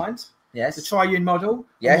understanding the mind. Yes. The triune model.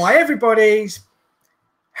 Yes. And why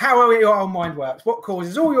how your own mind works, what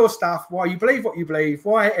causes all your stuff, why you believe what you believe,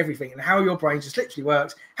 why everything, and how your brain just literally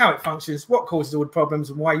works, how it functions, what causes all the problems,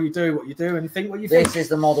 and why you do what you do and think what you think. This is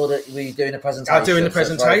the model that we do in the presentation. I do in the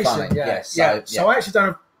presentation, So I actually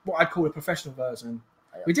done what I'd call a professional version.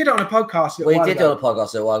 We did it on a podcast. We did it on a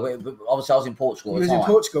podcast. Obviously, I was in Portugal. You was in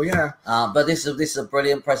Portugal, yeah. But this is a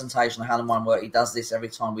brilliant presentation of how the mind works. He does this every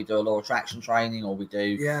time we do a law of attraction training, or we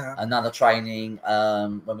do another training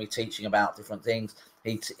when we're teaching about different things.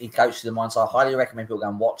 He coaches the mind, so I highly recommend people go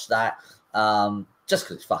and watch that. Just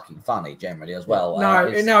because it's fucking funny generally as well. Well,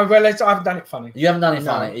 I haven't done it funny. You haven't done it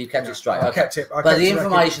funny. You kept it straight. I kept it. But the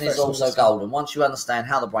information is also golden. Once you understand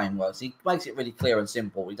how the brain works, he makes it really clear and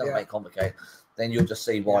simple. He doesn't make it complicated. Then you'll just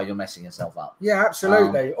see why you're messing yourself up. Yeah,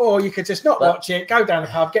 absolutely. Or you could just not watch it, go down the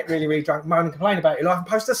pub, get really, really drunk, moan and complain about your life, and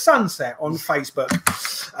post a sunset on Facebook,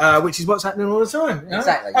 which is what's happening all the time. You know?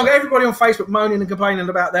 Exactly. I've got everybody on Facebook moaning and complaining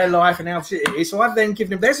about their life and how shit it is. So I've then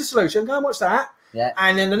given them, there's a solution, go and watch that. Yeah.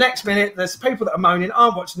 And then the next minute, there's people that are moaning,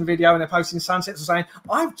 I'm watching the video and they're posting sunsets and saying,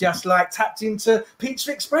 I've just tapped into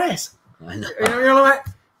Pizza Express. I know. You know, you're like,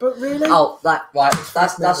 but really? Oh, that's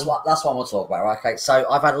what we'll talk about, right? Okay, so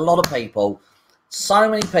I've had a lot of people. So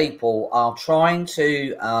many people are trying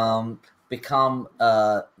to become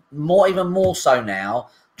even more so now,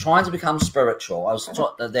 trying to become spiritual.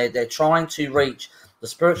 They're trying to reach the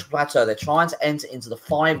spiritual plateau. They're trying to enter into the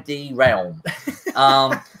 5D realm.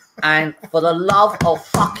 And for the love of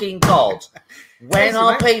fucking God, when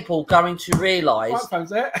are people going to realise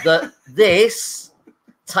that this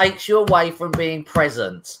takes you away from being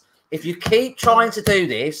present? If you keep trying to do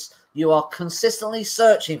this, you are consistently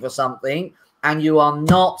searching for something and you are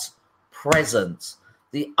not present.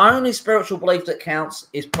 The only spiritual belief that counts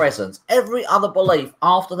is presence. Every other belief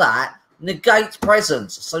after that negates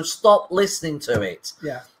presence. So stop listening to it.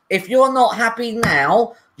 Yeah. If you're not happy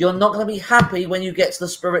now, you're not going to be happy when you get to the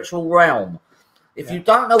spiritual realm. If you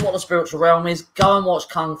don't know what the spiritual realm is, go and watch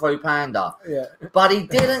Kung Fu Panda. Yeah. But he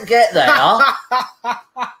didn't get there.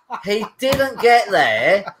 He didn't get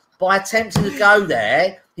there by attempting to go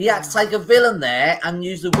there. He had to take a villain there and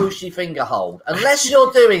use the whooshy finger hold. Unless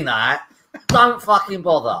you're doing that, don't fucking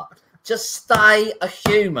bother. Just stay a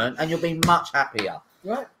human and you'll be much happier.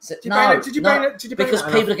 Right. So, did you because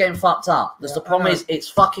people are getting fucked up. The problem is it's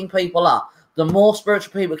fucking people up. The more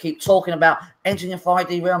spiritual people keep talking about entering a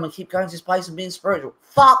 5D realm and keep going to this place and being spiritual,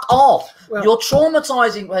 fuck off. Well, you're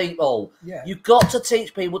traumatizing people. Yeah. You've got to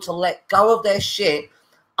teach people to let go of their shit,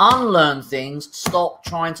 unlearn things, stop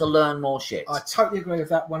trying to learn more shit. I totally agree with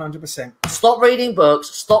that 100%. Stop reading books,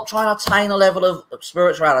 stop trying to attain a level of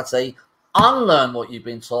spirituality, unlearn what you've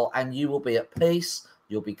been taught, and you will be at peace,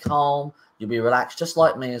 you'll be calm, you'll be relaxed, just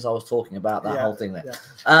like me as I was talking about that whole thing there. Yeah.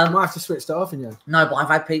 I might have to switch that off in you. No, but I've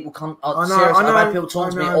had people come. I know, seriously, I've had people talk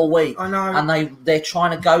to me all week. I know. And they're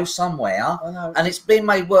trying to go somewhere. I know. And it's been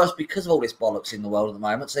made worse because of all this bollocks in the world at the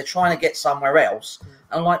moment. So they're trying to get somewhere else.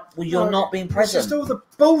 And I'm like, well, you're not being present. It's just all the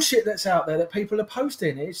bullshit that's out there that people are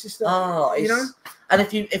posting. It's just, you know. And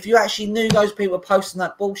if you actually knew those people were posting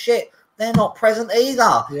that bullshit, they're not present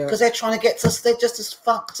either because they're trying to they're just as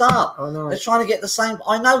fucked up. I know. They're trying to get the same.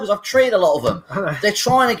 I know because I've treated a lot of them. They're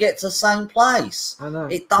trying to get to the same place. I know.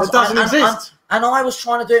 It doesn't exist. And I was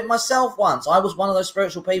trying to do it myself once. I was one of those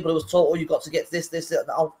spiritual people who was taught, oh, you've got to get this.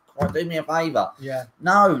 Oh, do me a favor. Yeah.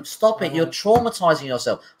 No, stop it. You're traumatizing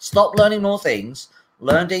yourself. Stop learning more things.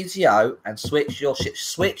 Learn DTO and switch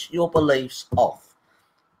your beliefs off.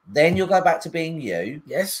 Then you'll go back to being you.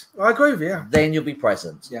 Yes, I agree with you. Then you'll be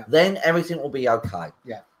present. Yeah. Then everything will be okay.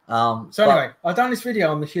 Yeah. So anyway, I've done this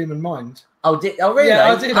video on the human mind. Oh, really?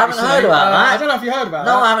 Yeah, I did. I haven't heard about that. I don't know if you heard about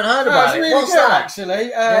that. No, I haven't heard about it. It's really What's good, that?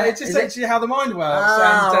 actually. It's just actually how the mind works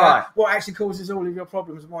Right. what actually causes all of your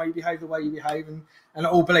problems and why you behave the way you behave and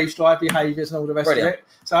all beliefs drive behaviours and all the rest of it.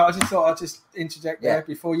 So I just thought I'd just interject there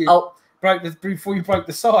before you broke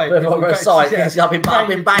the side. I've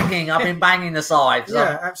been banging the side.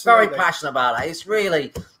 Yeah, absolutely. Very passionate about that. It's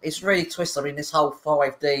really twisted. I mean, this whole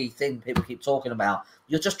 5D thing people keep talking about.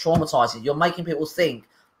 You're just traumatizing. You're making people think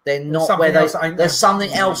they're not where there's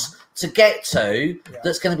something else to get to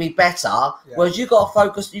that's going to be better. Whereas you've got to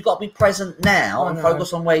focus, you've got to be present now and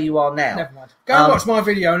focus on where you are now. Never mind. Go and watch my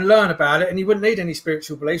video and learn about it, and you wouldn't need any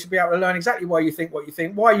spiritual beliefs. You'll be able to learn exactly why you think what you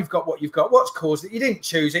think, why you've got what you've got, what's caused it. You didn't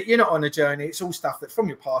choose it. You're not on a journey. It's all stuff that's from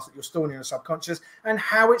your past that you're storing in your subconscious and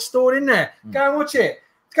how it's stored in there. Go and watch it.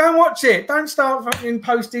 Go and watch it. Don't start fucking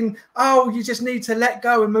posting, oh, you just need to let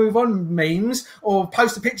go and move on memes, or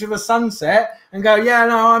post a picture of a sunset and go, yeah,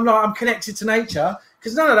 no, I'm connected to nature.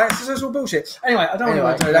 Because none of that, it's all bullshit. Anyway, I don't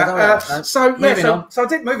want to do that. So I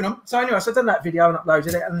did, moving on. So anyway, so I've done that video and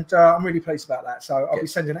uploaded it, and I'm really pleased about that. So I'll be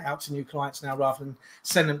sending it out to new clients now rather than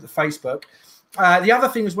sending them to Facebook. The other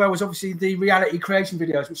thing as well was obviously the reality creation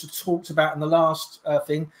videos, which I talked about in the last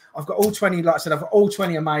thing. I've got all 20, like I said, I've got all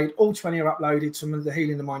 20 are made, all 20 are uploaded to the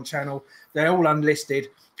Healing the Mind channel. They're all unlisted.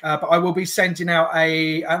 But I will be sending out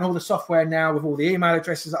and all the software now with all the email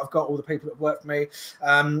addresses that I've got, all the people that work for me,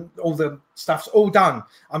 all the stuff's all done.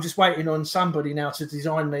 I'm just waiting on somebody now to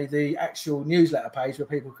design me the actual newsletter page where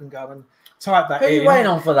people can go and type that in. Who are you waiting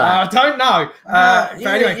on for that? I don't know.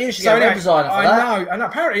 You should get a designer for that. I know. And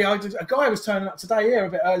apparently a guy was turning up today here a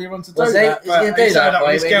bit earlier on to do that. Is he going to do that?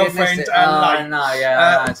 With his girlfriend. I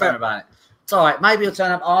know, tell me about it. It's all right. Maybe you'll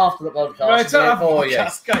turn up after the podcast for you.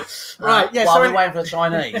 Right, yeah. While we're waiting for the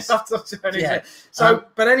Chinese.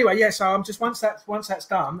 But anyway, so I'm just once that's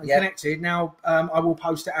done and connected. Now I will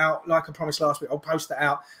post it out like I promised last week. I'll post it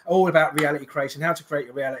out all about reality creation, how to create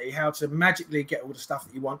your reality, how to magically get all the stuff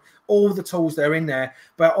that you want, all the tools that are in there.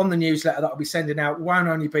 But on the newsletter that I'll be sending out won't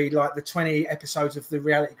only be like the 20 episodes of the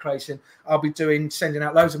reality creation. I'll be sending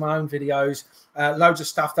out loads of my own videos, loads of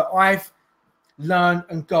stuff that I've learned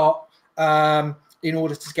and got. In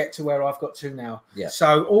order to get to where I've got to now. Yeah.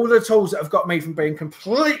 So all the tools that have got me from being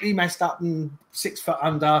completely messed up and 6 foot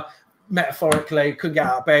under, metaphorically, couldn't get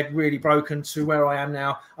out of bed, really broken, to where I am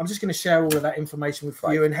now. I'm just going to share all of that information with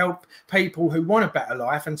you and help people who want a better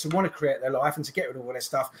life and to want to create their life and to get rid of all their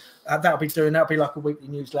stuff. That'll be like a weekly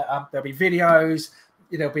newsletter. There'll be videos.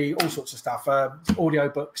 There'll be all sorts of stuff, audio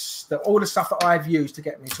books, all the stuff that I've used to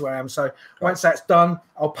get me to where I am. So once that's done,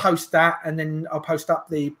 I'll post that, and then I'll post up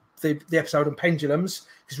the episode on pendulums.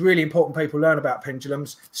 It's really important people learn about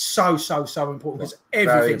pendulums. So important, because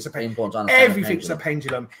everything's a pendulum. Everything's a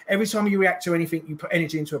pendulum. Every time you react to anything, you put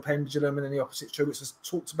energy into a pendulum, and then the opposite's true, which was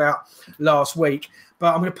talked about last week.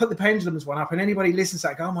 But I'm going to put the pendulums one up, and anybody listens to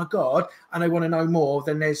that, go, oh my God, and they want to know more,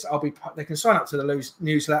 then they can sign up to the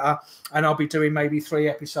newsletter, and I'll be doing maybe 3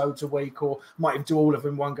 episodes a week, or might even do all of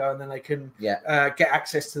them in one go, and then they can get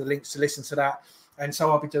access to the links to listen to that. And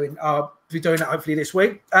so I'll be doing that hopefully this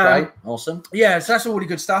week. Right, awesome. Yeah, so that's all really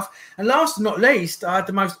good stuff. And last but not least, I had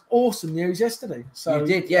the most awesome news yesterday. So you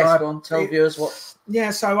did, yes. Go on, tell viewers what.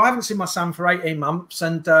 Yeah, so I haven't seen my son for 18 months,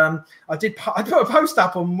 and I put a post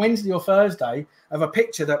up on Wednesday or Thursday of a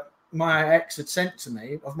picture that my ex had sent to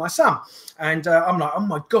me of my son, and I'm like, oh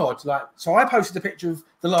my God, so I posted a picture of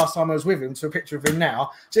the last time I was with him to a picture of him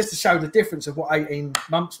now, just to show the difference of what 18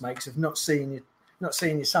 months makes of not seeing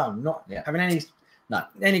your son, not having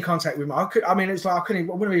any contact with him. I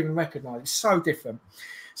wouldn't have even recognised. It's so different.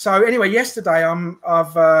 So anyway, yesterday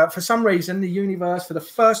I've for some reason the universe, for the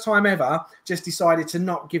first time ever, just decided to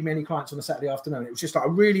not give me any clients on a Saturday afternoon. It was just like a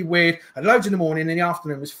really weird. I had loads in the morning, and the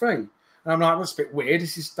afternoon was free. And I'm like, well, that's a bit weird.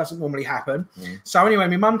 This doesn't normally happen. So anyway,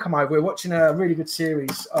 my mum come over. We're watching a really good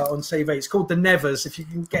series on TV. It's called The Nevers. If you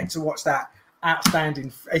can get to watch that.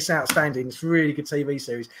 Outstanding. It's outstanding. It's a really good TV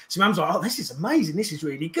series. So mum's like, oh, this is amazing. This is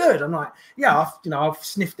really good. I'm like, yeah, I've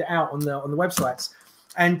sniffed it out on the websites.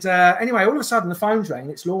 And anyway, all of a sudden the phone's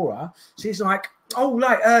ringing. It's Laura. She's like, oh,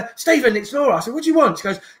 Stephen, it's Laura. I said, what do you want? She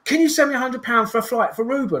goes, can you send me £100 for a flight for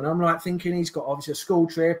Ruben? I'm like thinking he's got obviously a school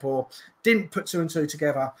trip or didn't put 2 and 2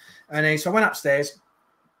 together. And so I went upstairs,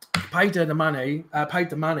 paid the money,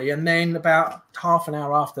 and then about half an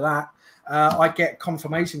hour after that, I get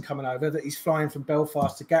confirmation coming over that he's flying from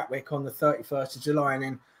Belfast to Gatwick on the 31st of July and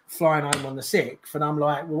then flying home on the 6th. And I'm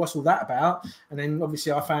like, well, what's all that about? And then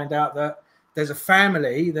obviously I found out that there's a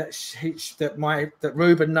family that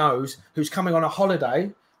Ruben knows who's coming on a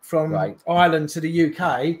holiday from Ireland to the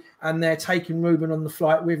UK, and they're taking Ruben on the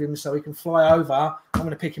flight with him so he can fly over. I'm going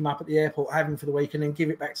to pick him up at the airport, have him for the week, and then give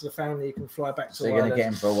it back to the family. He can fly back to Ireland. So you're going to get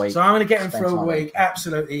him for a week? So I'm going to get him for a week,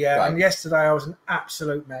 absolutely, yeah. Right. And yesterday I was an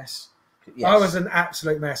absolute mess. Yes. I was an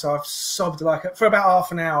absolute mess. I've sobbed for about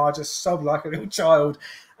half an hour. I just sobbed like a little child.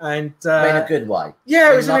 And in a good way.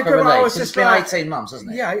 Yeah, it was in a good way. I was just been 18 months,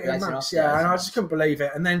 hasn't it? Yeah, 18 months. Yeah, and I just couldn't believe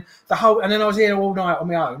it. And then I was here all night on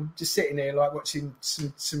my own, just sitting here like watching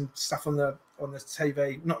some stuff on the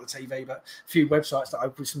TV, not the TV, but a few websites that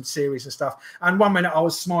open some series and stuff. And 1 minute I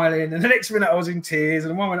was smiling, and the next minute I was in tears,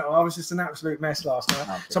 and 1 minute I was just an absolute mess last night.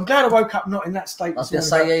 Okay. So I'm glad I woke up not in that state. I was going to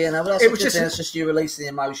say, no, but it was just you releasing the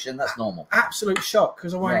emotion. That's normal. Absolute shock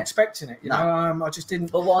because I wasn't expecting it. You know, I just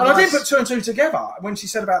didn't. I did put two and two together when she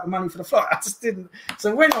said about the money for the flight. I just didn't.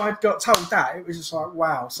 So when I got told that, it was just like,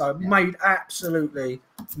 wow. So absolutely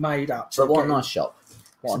made up. But what a nice shock.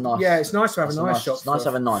 It's nice to have a nice shot. It's nice to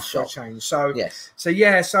have a nice shot. Change. So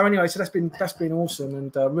anyway, so that's been awesome,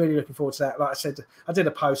 and really looking forward to that. Like I said, I did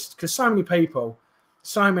a post because so many people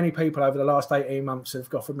over the last 18 months have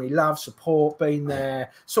offered me love, support, been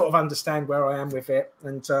there, sort of understand where I am with it,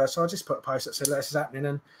 and so I just put a post that said this is happening,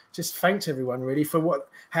 and just thanked everyone really for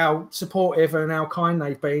how supportive and how kind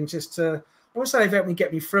they've been. Just I won't say they've helped me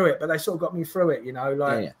get me through it, but they sort of got me through it. You know,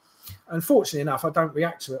 like. Unfortunately enough, I don't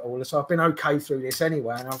react to it all, so I've been okay through this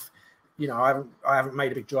anyway, and I haven't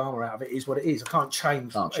made a big drama out of it. It is what it is. I can't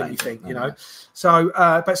change anything, you know. So,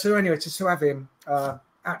 anyway, to have him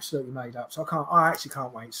absolutely made up, so I actually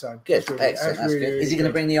can't wait. So good, excellent. That's good. Is he going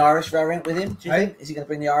to bring the Irish variant with him? Do you think? Is he going to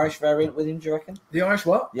bring the Irish variant with him? Do you reckon? The Irish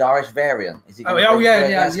what? The Irish variant. Is he?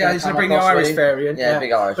 Yeah. He's going to bring the Irish variant. Yeah,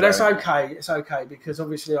 big Irish. But that's okay. It's okay because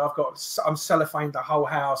obviously I'm cellophaned the whole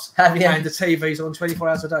house, and the TV's on 24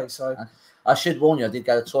 hours a day. So. I should warn you, I did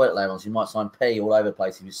go to the toilet later on, so you might find pee all over the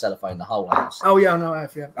place if you cellophane the whole house. Oh, yeah, no, I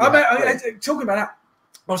have, yeah. Talking about that,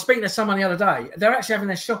 I was speaking to someone the other day. They're actually having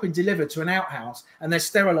their shopping delivered to an outhouse, and they're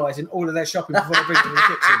sterilising all of their shopping before they bring it in the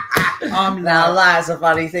kitchen. Now, that's a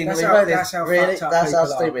funny thing. That's how really? That's how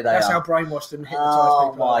stupid they are. That's how brainwashed and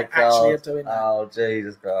hypnotised people are. Actually are doing that. Oh,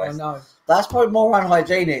 Jesus Christ. I know. That's probably more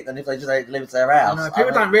unhygienic than if they just delivered to their house. I know.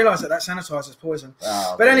 People don't realise that sanitiser's poison.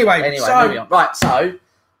 But anyway, so... Right, so...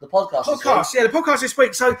 The podcast this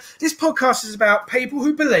week. So this podcast is about people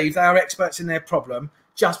who believe they are experts in their problem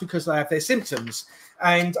just because they have their symptoms.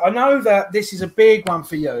 And I know that this is a big one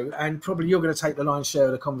for you, and probably you're going to take the lion's share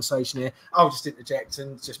of the conversation here. I'll just interject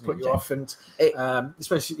and just put you off, and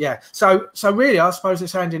especially So really, I suppose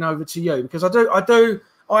it's handing over to you because I do.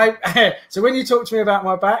 So when you talked to me about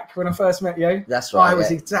my back when I first met you, that's right. I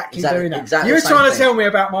was exactly doing that. You were trying to tell me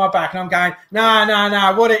about my back, and I'm going,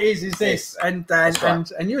 no. What it is this, and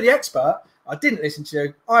you were the expert. I didn't listen to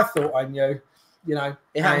you. I thought I knew. You know,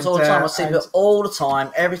 it happens all the time. I see it all the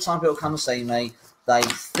time. Every time people come and see me, they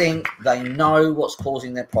think they know what's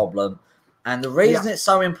causing their problem, and the reason it's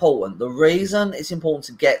so important, the reason it's important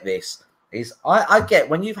to get this. I get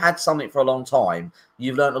when you've had something for a long time,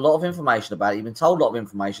 you've learned a lot of information about it, you've been told a lot of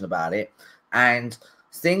information about it, and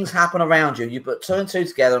things happen around you. You put 2 and 2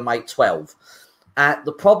 together and make 12.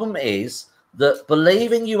 The problem is that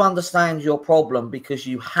believing you understand your problem because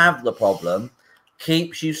you have the problem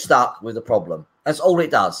keeps you stuck with the problem. That's all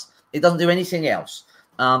it does. It doesn't do anything else.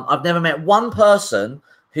 I've never met one person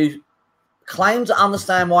who claimed to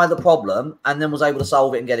understand why the problem and then was able to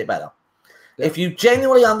solve it and get it better. If you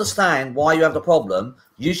genuinely understand why you have the problem,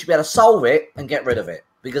 you should be able to solve it and get rid of it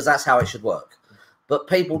because that's how it should work. But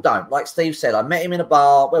people don't. Like Steve said, I met him in a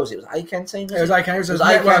bar. Where was it? It was A Canteen? It was A Canteen. It was a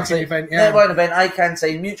networking event. Yeah. Networking event, A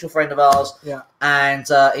Canteen, mutual friend of ours. Yeah. And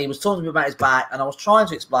he was talking to me about his back, and I was trying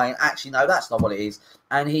to explain, actually, no, that's not what it is.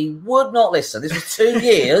 And he would not listen. This was 2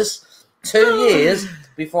 years, 2 years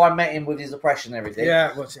before I met him with his depression and everything.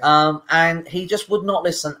 Yeah, it was. Yeah. And he just would not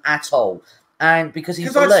listen at all. And because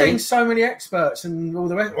I've seen so many experts and all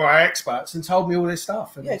the rest, experts, and told me all this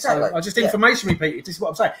stuff. And exactly. So I just information repeated. This is what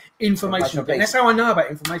I'm saying. Information repeated. That's how I know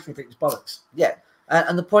about information repeated. Bollocks. Yeah.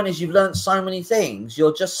 And the point is, you've learned so many things.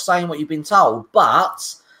 You're just saying what you've been told.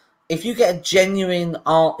 But if you get a genuine,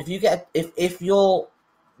 if you're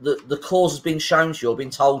the cause has been shown to you or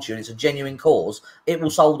been told to you, and it's a genuine cause, it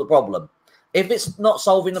will solve the problem. If it's not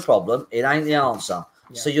solving the problem, it ain't the answer.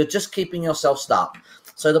 Yeah. So you're just keeping yourself stuck.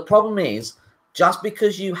 So the problem is, just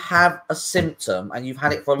because you have a symptom and you've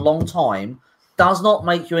had it for a long time does not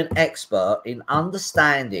make you an expert in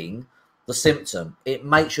understanding the symptom. It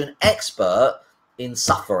makes you an expert in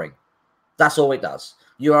suffering. That's all it does.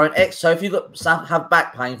 You are an so if you've have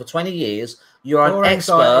back pain for 20 years, you're an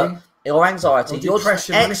expert or anxiety. You're just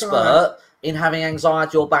an expert in having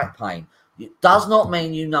anxiety or back pain. It does not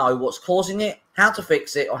mean you know what's causing it, how to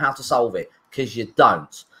fix it, or how to solve it, because you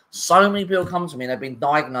don't. So many people come to me and they've been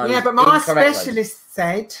diagnosed. Yeah, but my specialist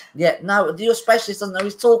said. Yeah, no, your specialist doesn't know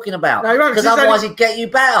what he's talking about. No, because otherwise he'd get you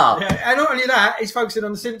better. Yeah, and not only that, he's focusing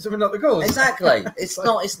on the symptom and not the cause. Exactly. It's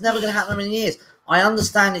not. It's never going to happen in years. I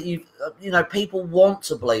understand that you know, people want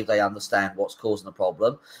to believe they understand what's causing the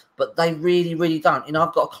problem, but they really, really don't. You know,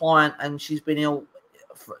 I've got a client and she's been ill.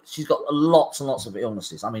 She's got lots and lots of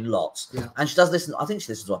illnesses. I mean, lots. Yeah. And she does listen. I think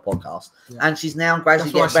she listens to our podcast, and she's now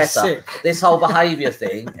gradually getting better. This whole behaviour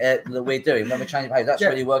thing that we're doing when we're changing behaviour, that's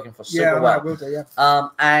really working for super well. Will do, yeah.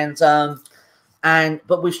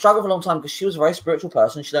 But we've struggled for a long time because she was a very spiritual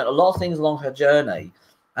person. She learned a lot of things along her journey,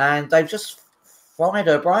 and they've just fried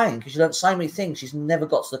her brain because she learned so many things. She's never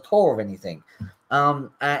got to the core of anything.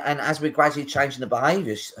 And as we're gradually changing the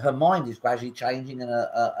behaviour, her mind is gradually changing,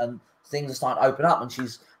 and things are starting to open up, and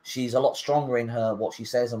she's a lot stronger in her what she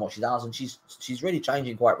says and what she does, and she's really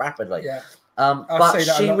changing quite rapidly. Yeah. But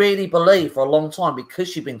she really believed for a long time, because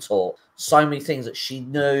she'd been taught so many things, that she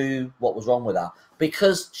knew what was wrong with her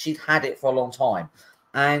because she'd had it for a long time,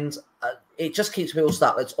 and it just keeps people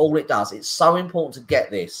stuck. That's all it does. It's so important to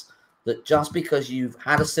get this, that just because you've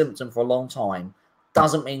had a symptom for a long time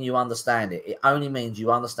doesn't mean you understand it. It only means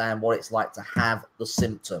you understand what it's like to have the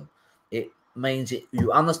symptom. It means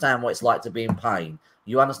you understand what it's like to be in pain.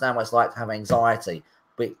 You understand what it's like to have anxiety,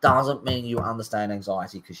 but it doesn't mean you understand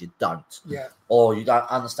anxiety, because you don't. Yeah. Or you don't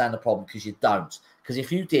understand the problem because you don't. Because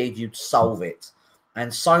if you did, you'd solve it.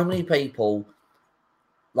 And so many people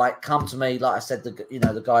come to me, like I said,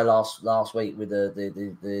 the guy last week with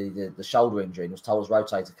the shoulder injury and was told it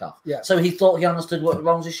was rotator cuff. Yeah. So he thought he understood what was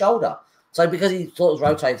wrong with his shoulder. So because he thought it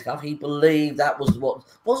was rotator cuff, he believed that was what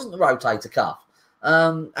wasn't the rotator cuff.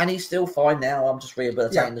 And he's still fine now. I'm just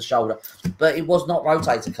rehabilitating the shoulder, but it was not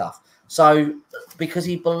rotator cuff. So because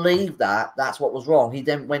he believed that's what was wrong, he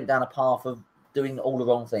then went down a path of doing all the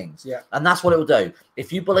wrong things. Yeah. And that's what it will do.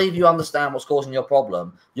 If you believe you understand what's causing your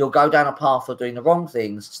problem, you'll go down a path of doing the wrong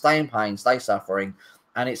things, stay in pain, stay suffering,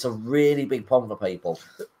 and it's a really big problem for people.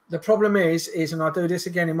 The problem is, and I do this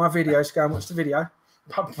again in my videos. Go and watch the video.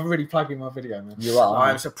 I'm really plugging my video, man. You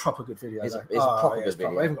are. It's a proper good video. It's a proper good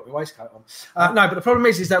video. I haven't got my waistcoat on. No, but the problem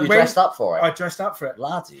is that you dressed up for it. I dressed up for it.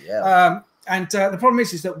 Bloody yeah. And the problem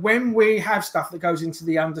is that when we have stuff that goes into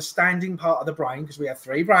the understanding part of the brain, because we have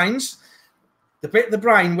 3 brains, the bit of the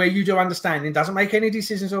brain where you do understanding doesn't make any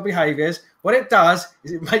decisions or behaviours. What it does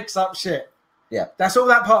is it makes up shit. Yeah. That's all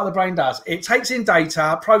that part of the brain does. It takes in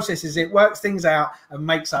data, processes it, works things out, and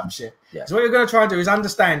makes up shit. Yeah. So what you're going to try and do is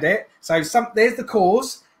understand it. So there's the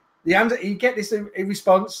cause. You get this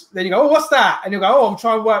response, then you go, oh, what's that? And you go, oh, I'm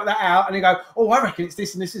trying to work that out. And you go, oh, I reckon it's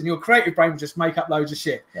this and this. And your creative brain will just make up loads of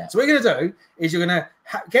shit. Yeah. So what you're going to do is you're going to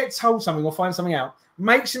get told something or find something out,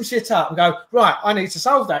 make some shit up and go, right, I need to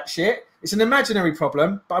solve that shit. It's an imaginary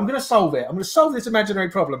problem, but I'm going to solve it. I'm going to solve this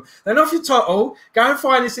imaginary problem. Then off your total, go and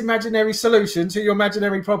find this imaginary solution to your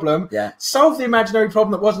imaginary problem. Yeah. Solve the imaginary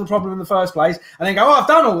problem that wasn't a problem in the first place. And then go, oh, I've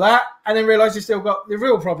done all that. And then realise you've still got the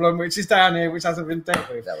real problem, which is down here, which hasn't been dealt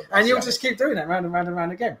with. And you'll just keep doing that round and round and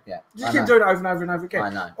round again. Yeah. Just keep doing it over and over and over again. I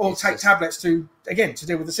know. Or take tablets to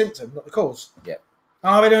deal with the symptom, not the cause. Yeah.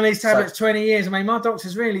 Oh, I've been doing these tablets 20 years. I mean, my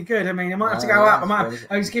doctor's really good. I mean, I might have to go up.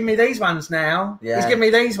 He's giving me these ones now. Yeah. He's giving me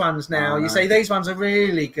these ones now. You see, these ones are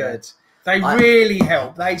really good. They really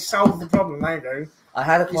help. They solve the problem. They do. I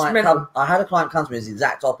had a client come to me as the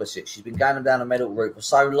exact opposite. She's been going down the medical route for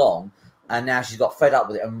so long, and now she's got fed up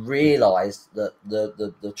with it and realised that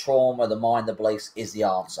the trauma, the mind, the beliefs is the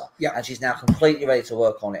answer. Yeah. And she's now completely ready to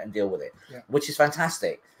work on it and deal with it, which is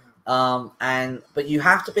fantastic. But you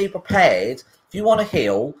have to be prepared. If you want to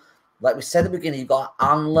heal, like we said at the beginning, you've got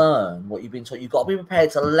to unlearn what you've been taught. You've got to be prepared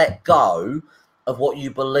to let go of what you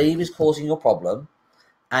believe is causing your problem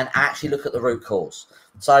and actually look at the root cause.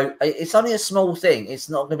 So it's only a small thing. It's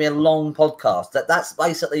not going to be a long podcast. That's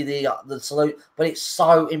basically the solution, but it's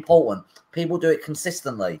so important. People do it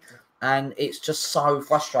consistently, and it's just so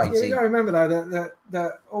frustrating. Yeah, you got to remember though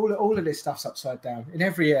that all of this stuff's upside down in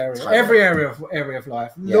every area of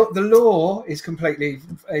life. Yeah. The law is completely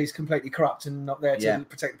corrupt and not there to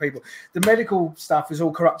protect people. The medical stuff is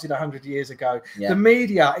all corrupted 100 years ago. Yeah. The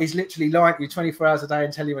media is literally lying to you 24 hours a day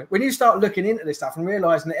and telling you when you start looking into this stuff and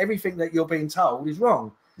realizing that everything that you're being told is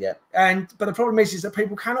wrong. Yeah. But the problem is that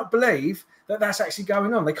people cannot believe that that's actually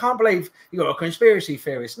going on. They can't believe you've got a conspiracy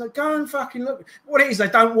theorist. No, go and fucking look. What it is, they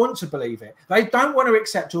don't want to believe it. They don't want to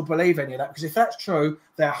accept or believe any of that, because if that's true,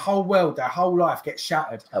 their whole world, their whole life gets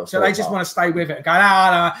shattered. So they just want to stay with it and go,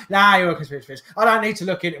 no, you're a conspiracy theorist. I don't need to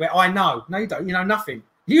look into it. I know. No, you don't. You know nothing.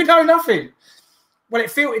 You know nothing. Well,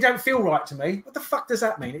 it don't feel right to me. What the fuck does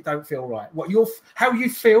that mean? It don't feel right. How you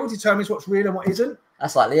feel determines what's real and what isn't.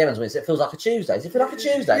 That's like Lee Evans when it feels like a Tuesday. Does it feel like a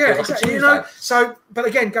Tuesday? Yeah, exactly. You know, so, but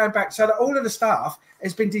again, going back, so that all of the stuff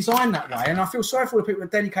has been designed that way, and I feel sorry for all the people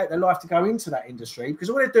that dedicate their life to go into that industry, because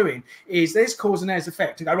all they're doing is there's cause and there's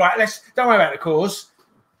effect. To go, right, don't worry about the cause.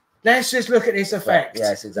 Let's just look at this effect.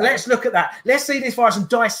 Yes, exactly. Let's look at that. Let's see this virus and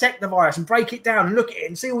dissect the virus and break it down and look at it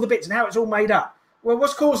and see all the bits and how it's all made up. Well,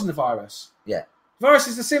 what's causing the virus? Yeah. The virus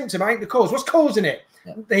is the symptom, ain't the cause. What's causing it?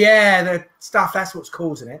 The stuff, that's what's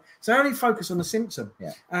causing it. So only focus on the symptom.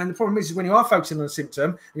 Yeah. And the problem is when you are focusing on the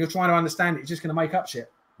symptom and you're trying to understand it, you're just going to make up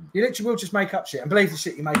shit. You literally will just make up shit and believe the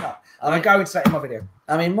shit you make up. And I go into that in my video.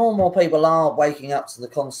 I mean, more and more people are waking up to the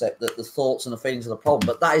concept that the thoughts and the feelings are the problem,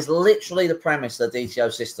 but that is literally the premise of the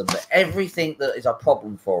DTO system, that everything that is a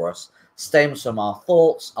problem for us stems from our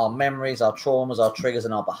thoughts, our memories, our traumas, our triggers,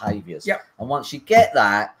 and our behaviors. Yep. And once you get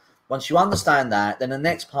that, once you understand that, then the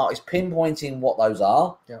next part is pinpointing what those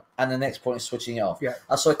are, and the next point is switching it off. Yeah.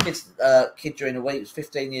 I saw a kid during the week, he was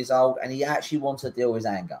 15 years old, and he actually wanted to deal with his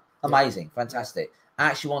anger. Amazing, fantastic. I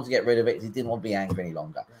actually wanted to get rid of it because he didn't want to be angry any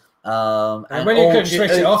longer. And when you couldn't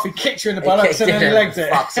switch it off, he kicked you in the buttocks and then he legged it.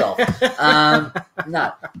 Fucks off.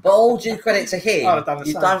 No, but all due credit to him,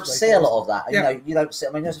 you don't see a lot of that. Yeah. You know, you don't see.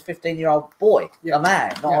 I mean, there's a 15-year-old boy, a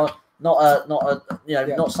man, not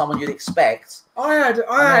someone you'd expect. I had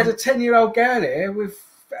a 10-year-old girl here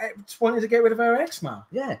wanted to get rid of her eczema.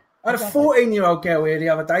 Yeah. I had a 14-year-old girl here the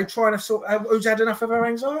other day trying to who's had enough of her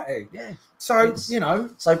anxiety. Yeah. So,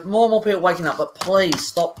 So more and more people waking up, but please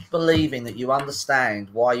stop believing that you understand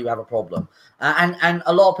why you have a problem. And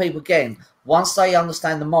a lot of people, again, once they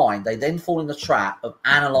understand the mind, they then fall in the trap of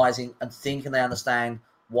analysing and thinking they understand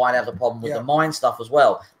why they have the problem with the mind stuff as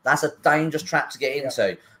well. That's a dangerous trap to get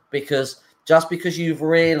into, because just because you've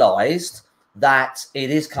realised that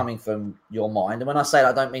it is coming from your mind, and when I say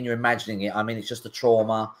that, I don't mean you're imagining it, I mean it's just the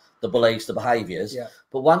trauma, the beliefs, the behaviours. Yeah.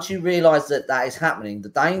 But once you realise that that is happening, the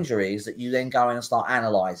danger is that you then go in and start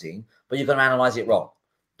analysing, but you're going to analyse it wrong.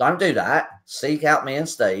 Don't do that. Seek out me and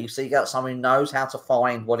Steve. Seek out someone who knows how to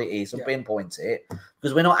find what it is and pinpoint it,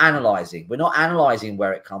 because we're not analysing. We're not analysing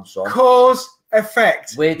where it comes from. Cause,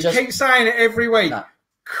 effect. We keep saying it every week. No.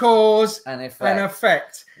 Cause and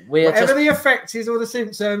effect. Whatever the effect is or the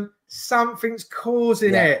symptom, something's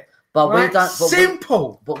causing it. But right? we don't.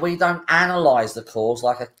 Simple. But we don't analyse the cause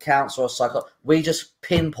like a counsellor or psychologist. We just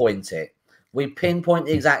pinpoint it. We pinpoint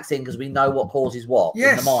the exact thing because we know what causes what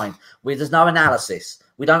in the mind. There's no analysis.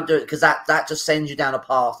 We don't do it because that just sends you down a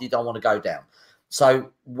path you don't want to go down. So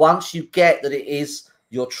once you get that it is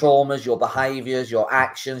your traumas, your behaviours, your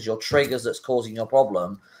actions, your triggers that's causing your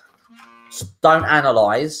problem, don't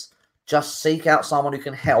analyse. Just seek out someone who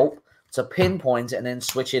can help to pinpoint it and then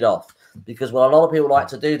switch it off. Because what a lot of people like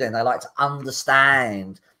to do then, they like to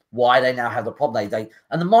understand why they now have the problem.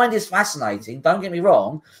 And the mind is fascinating, don't get me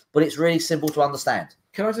wrong, but it's really simple to understand.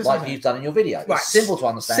 Can I just like you've done in your video. Right. It's simple to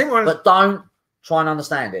understand, but don't try and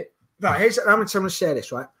understand it. Right, I'm going to share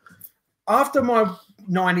this, right? After my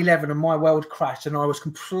 9/11 and my world crashed and I was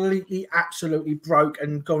completely, absolutely broke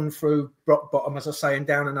and gone through rock bottom, as I say, and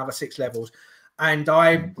down another 6 levels. And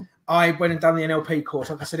I went and done the NLP course,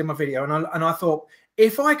 like I said in my video, and I thought,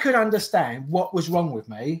 if I could understand what was wrong with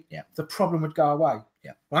me, the problem would go away.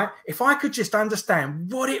 Yeah. Right? If I could just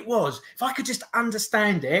understand what it was, if I could just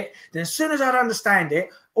understand it, then as soon as I'd understand it,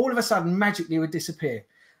 all of a sudden, magically, it would disappear.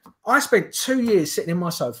 I spent 2 years sitting in my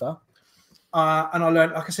sofa, and I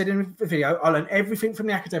learned, like I said in the video, I learned everything from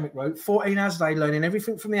the academic route, 14 hours a day, learning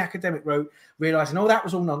everything from the academic route, realising all that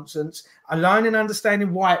was all nonsense, and learning and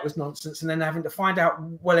understanding why it was nonsense, and then having to find out,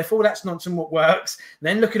 well, if all that's nonsense, what works, and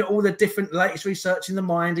then looking at all the different latest research in the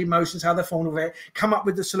mind, emotions, how they're formed of it, come up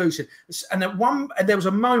with the solution. And there was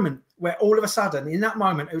a moment where all of a sudden, in that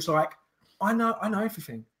moment, it was like, I know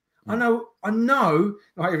everything. I know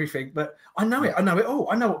not everything, but I know it. I know it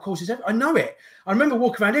all. I know what causes it. I know it. I remember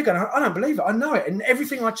walking around here going, I don't believe it. I know it. And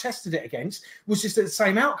everything I tested it against was just the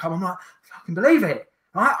same outcome. I'm like, I fucking believe it.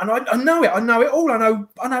 Right? And I know it. I know it all.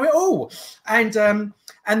 I know it all. And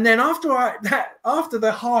then after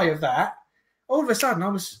the high of that, all of a sudden I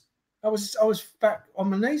was back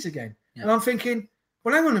on my knees again. Yeah. And I'm thinking,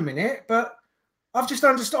 well, hang on a minute, but I've just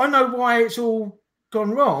understood. I know why it's all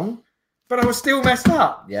gone wrong. but I was still messed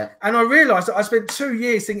up. Yeah. And I realised that I spent 2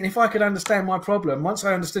 years thinking if I could understand my problem, once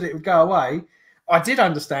I understood it would go away. I did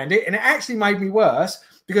understand it, and it actually made me worse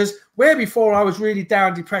because where before I was really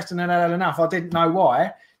down, depressed, and had had enough, I didn't know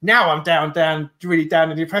why. Now I'm really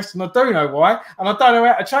down and depressed, and I do know why, and I don't know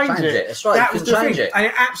how to change it. That's right. That was the thing, and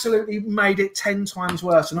it absolutely made it 10 times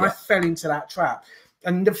worse, and I fell into that trap.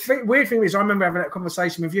 And the weird thing is, I remember having that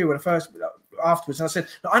conversation with you when I first afterwards, and I said,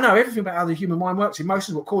 I know everything about how the human mind works,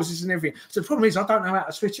 emotions, what causes and everything. So the problem is, I don't know how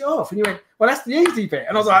to switch it off. And you went, well, that's the easy bit.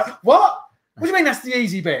 And I was like, what? What do you mean that's the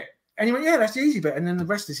easy bit? And he went, yeah, that's the easy bit. And then the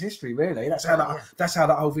rest is history, really. That's how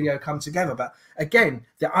that whole video come together. But again,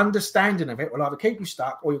 the understanding of it will either keep you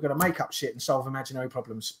stuck or you're going to make up shit and solve imaginary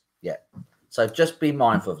problems. Yeah. So just be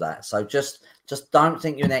mindful of that. So just don't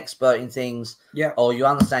think you're an expert in things or you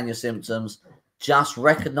understand your symptoms. Just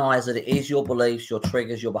recognize that it is your beliefs, your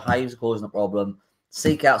triggers, your behaviors causing the problem.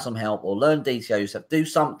 Seek out some help or learn DTO yourself. Do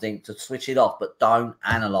something to switch it off, but don't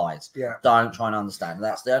analyze. Yeah. Don't try and understand.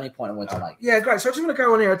 That's the only point I want to make. Yeah, great. So I just want to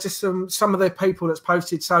go on here, just some of the people that's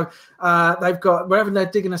posted. So they're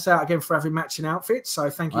digging us out again for having matching outfits. So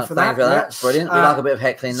thank you for that. That's brilliant. We like a bit of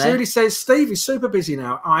heckling there. Julie says, Steve is super busy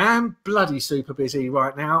now. I am bloody super busy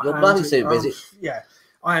right now. You're bloody super busy. Yeah,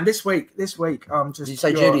 I am this week. I'm just. Did you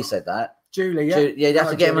say Julie said that? Julie, yeah. You have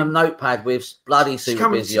to get him a notepad with bloody super busy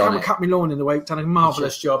on it. She's come and cut my lawn in the week, done a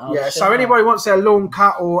marvellous job. So anybody wants their lawn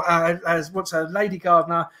cut or wants a lady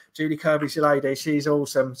gardener, Julie Kirby's your lady. She's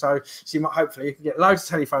awesome. So she might, hopefully you can get loads of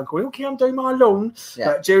telephone calls. Okay, I'm doing my lawn.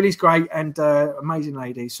 Yeah. But Julie's great and amazing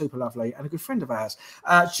lady, super lovely, and a good friend of ours.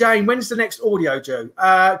 Jane, when's the next audio due?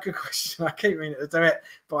 Good question. I keep meaning to do it,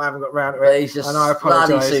 but I haven't got round to it. He's just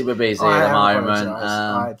bloody super busy at the moment.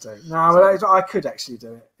 I do. No, but I could actually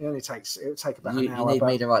do it. It would take about an hour. You need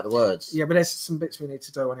me to write the words. Yeah, but there's some bits we need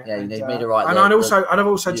to do on it. Yeah, you need me to write. And I've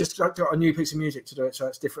also just got a new piece of music to do it, so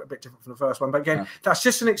it's different, a bit different from the first one. But again, that's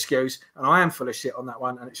just an excuse, and I am full of shit on that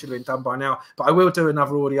one, and it should have been done by now. But I will do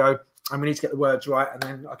another audio, and we need to get the words right, and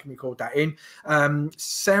then I can record that in.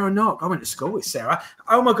 Sarah Knock, I went to school with Sarah.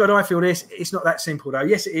 Oh my God, I feel this. It's not that simple though.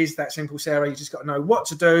 Yes, it is that simple, Sarah. You just got to know what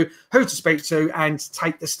to do, who to speak to, and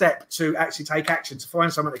take the step to actually take action to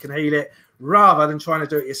find someone that can heal it, rather than trying to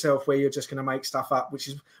do it yourself, where you're just going to make stuff up, which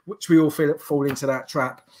we all fall into that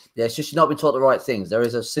trap. Yeah, it's just you've not been taught the right things. There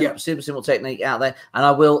is a super simple technique out there, and I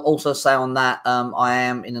will also say on that, I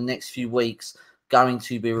am in the next few weeks going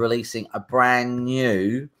to be releasing a brand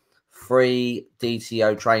new free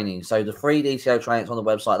DTO training. So the free DTO training that's on the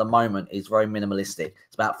website at the moment is very minimalistic.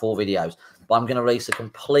 It's about 4 videos, but I'm going to release a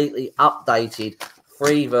completely updated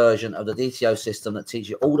free version of the DTO system that teaches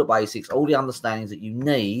you all the basics, all the understandings that you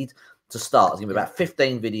need to start. There's going to be about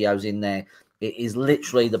 15 videos in there. It is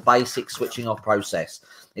literally the basic switching off process.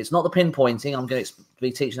 It's not the pinpointing. I'm going to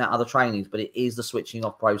be teaching out other trainings, but it is the switching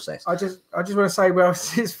off process. I just want to say, well,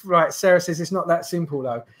 it's right. Sarah says it's not that simple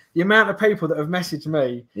though. The amount of people that have messaged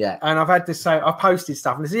me, and I've had to say, I've posted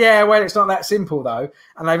stuff, and they say, well, it's not that simple though,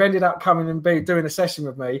 and they've ended up coming and doing a session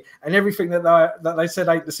with me, and everything that they said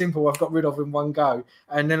ain't the simple, I've got rid of in one go,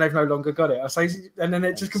 and then they've no longer got it. I say, and then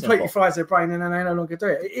it just completely fries their brain, and then they no longer do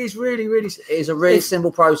it. It is really, really. It is a really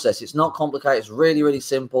simple process. It's not complicated. It's really, really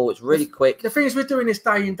simple. It's really quick. The thing is, we're doing this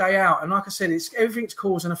day in, day out, and like I said, everything's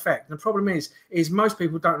cause and effect. And the problem is most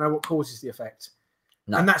people don't know what causes the effect,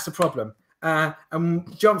 and that's the problem.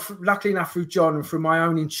 And John, luckily enough, through John and through my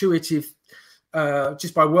own intuitive,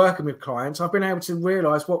 just by working with clients, I've been able to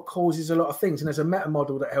realize what causes a lot of things. And there's a meta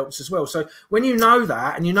model that helps as well. So when you know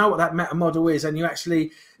that, and you know what that meta model is, and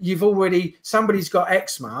somebody's got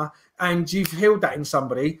eczema, and you've healed that in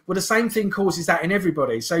somebody, well, the same thing causes that in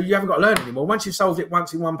everybody. So you haven't got to learn anymore. Once you've solved it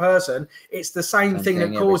once in one person, it's the same thing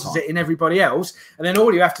that causes it in everybody else. And then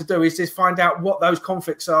all you have to do is just find out what those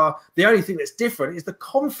conflicts are. The only thing that's different is the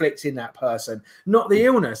conflict in that person, not the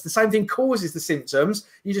illness. The same thing causes the symptoms.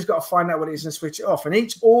 You just got to find out what it is and switch it off. And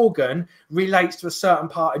each organ relates to a certain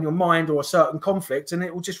part in your mind or a certain conflict, and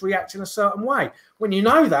it will just react in a certain way. When you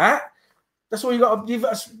know that, that's all you got to.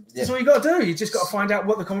 That's all you got to do. You just got to find out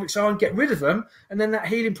what the conflicts are and get rid of them, and then that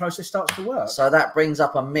healing process starts to work. So that brings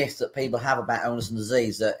up a myth that people have about illness and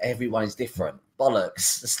disease, that everyone is different.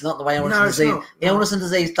 Bollocks! It's not the way illness and disease. Illness and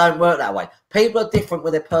disease don't work that way. People are different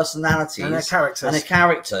with their personalities and their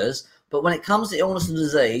characters. But when it comes to illness and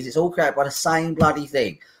disease, it's all created by the same bloody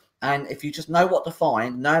thing. And if you just know what to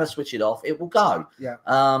find, know how to switch it off, it will go. Yeah.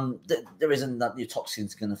 There isn't that your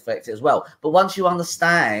toxins can affect it as well. But once you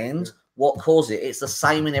understand what causes it, it's the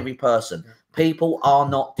same in every person. People are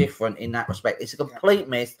not different in that respect. It's a complete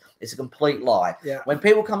myth. It's a complete lie. When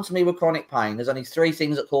people come to me with chronic pain, there's only 3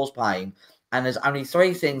 things that cause pain, and there's only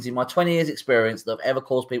 3 things in my 20 years experience that have ever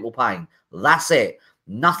caused people pain. That's it.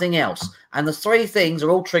 Nothing else. And the 3 things are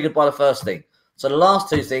all triggered by the first thing. So the last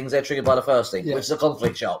 2 things, they're triggered by the first thing, which is a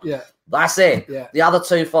conflict shock. Yeah. That's it. Yeah. The other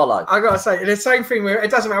 2 follow. I got to say, the same thing where it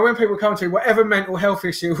doesn't matter when people come to whatever mental health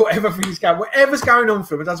issue, whatever things go, whatever's going on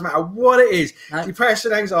for them, it doesn't matter what it is. No.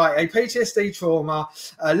 Depression, anxiety, PTSD, trauma,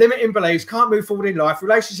 limiting beliefs, can't move forward in life,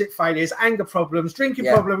 relationship failures, anger problems, drinking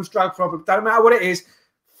problems, drug problems, don't matter what it is.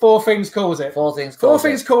 4 things cause it. 4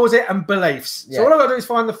 things cause it and beliefs. Yeah. So all I've got to do is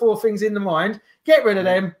find the 4 things in the mind, get rid of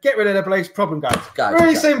them, get rid of the beliefs, problem goes.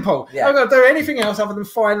 Really simple. Yeah. I've got to do anything else other than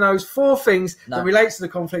find those 4 things that relate to the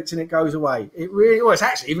conflict and it goes away. It really, well, it's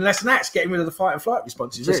actually even less than that. It's getting rid of the fight and flight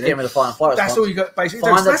responses. Just getting rid of the fight and flight response. That's all you got basically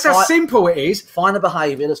to do. So that's how simple it is. Find the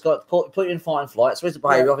behaviour that's got put you in fight and flight. So where's the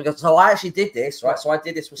behaviour? Yeah. So I actually did this, right? So I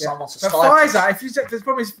did this with someone. So Pfizer, if you said there's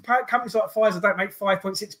probably companies like Pfizer don't make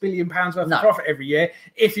 £5.6 billion worth of profit every year.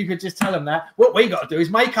 If you could just tell them that, what we got to do is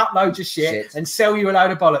make up loads of shit and sell you a load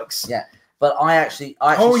of bollocks. Yeah. But I actually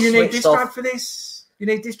you need this drug for this. You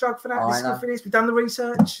need this drug for that. This drug for this. We've done the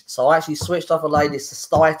research. So I actually switched off a lady's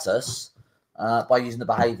cystitis by using the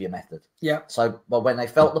behaviour method. Yeah. So, when they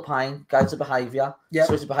felt the pain, go to behaviour. Yeah.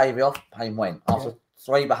 Switch the behaviour off. Pain went. After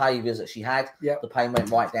 3 behaviours that she had, the pain went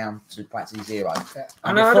right down to practically 0. Yeah.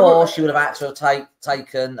 And before, she would have had to have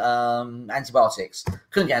taken antibiotics.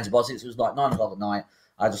 Couldn't get antibiotics. It was like 9 o'clock at night.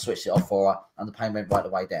 I just switched it off for her, and the pain went right the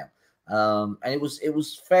way down. And it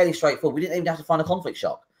was fairly straightforward. We didn't even have to find a conflict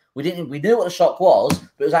shock. We knew what the shock was,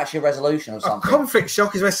 but it was actually a resolution of something. A conflict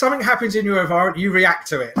shock is where something happens in your environment, you react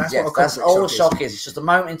to it. That's what a conflict all shock is. It's just a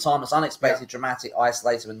moment in time that's unexpected, dramatic,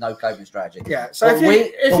 isolated, with no coping strategy. Yeah. So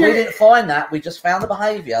we didn't find that. We just found the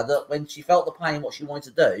behaviour that when she felt the pain, what she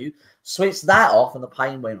wanted to do, switched that off, and the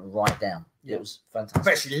pain went right down. Yeah. It was fantastic. I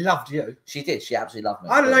bet she loved you. She did. She absolutely loved me.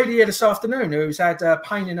 I had a lady here this afternoon who's had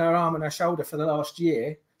pain in her arm and her shoulder for the last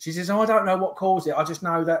year. She says, I don't know what caused it. I just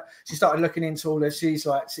know that she started looking into all this. She's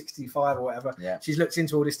like 65 or whatever. Yeah. She's looked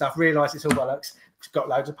into all this stuff, realised it's all bollocks. She's got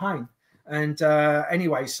loads of pain. And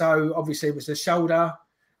anyway, so obviously it was the shoulder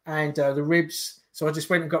and the ribs. So I just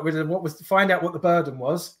went and got rid of to find out what the burden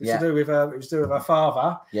was. It was to do with her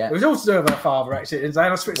father. Yeah. It was all to do with her father, actually. And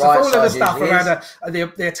I switched off all of the stuff around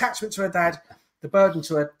the attachment to her dad, the burden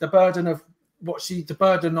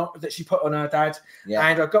that she put on her dad. Yeah.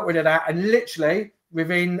 And I got rid of that. And literally,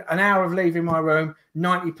 within an hour of leaving my room,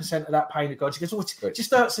 90% of that pain had gone. She goes, it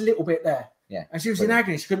just hurts a little bit there. Yeah. And she was in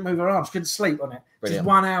agony. She couldn't move her arms. She couldn't sleep on it. Just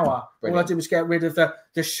 1 hour. All I did was get rid of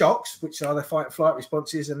the shocks, which are the fight and flight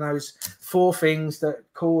responses, and those 4 things that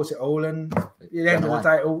cause it all. And at the end of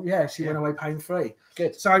the day, she went away pain-free.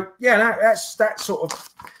 Good. So, that's sort of...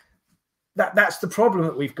 That's the problem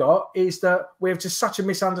that we've got, is that we have just such a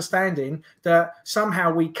misunderstanding that somehow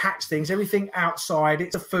we catch things, everything outside,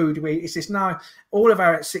 it's a food we eat, it's this all of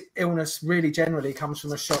our illness really generally comes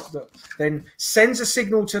from a shock that then sends a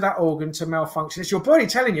signal to that organ to malfunction. It's your body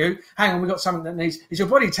telling you, hang on, we've got something that needs, it's your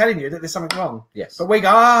body telling you that there's something wrong. Yes. But we go,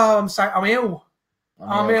 I'm ill.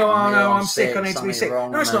 I'm ill, I'm sick, I need to be sick.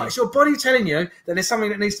 No, it's not. It's your body telling you that there's something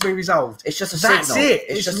that needs to be resolved. It's just a signal. That's it.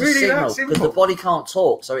 It's just really that simple. Because the body can't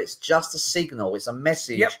talk, so it's just a signal. It's a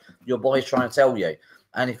message your body's trying to tell you.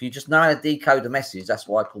 And if you just know how to decode the message, that's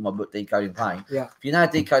why I call my book Decoding Pain. Yeah. If you know how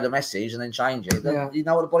to decode the message and then change it, then you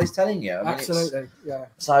know what the body's telling you. Absolutely. Yeah.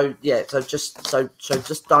 So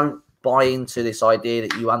just don't buy into this idea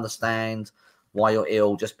that you understand why you're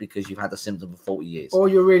ill just because you've had the symptom for 40 years. Or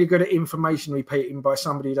you're really good at information repeating by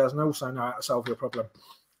somebody who doesn't also know how to solve your problem.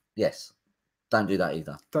 Yes. Don't do that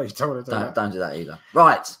either. Don't do that either.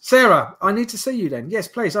 Right. Sarah, I need to see you then. Yes,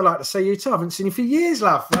 please. I'd like to see you too. I haven't seen you for years,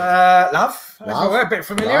 love. Love? We're a bit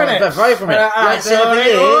familiar, isn't it? Very familiar. You ain't seen her for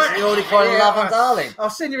years. You're already calling love and darling. I'll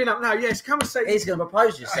send you in up now. Yes, come and see. He's going to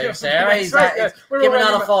propose you soon, Sarah. Give him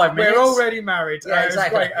another 5 minutes. We're already married. Yeah,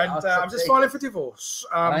 exactly. And I'm just filing for divorce.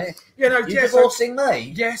 You're divorcing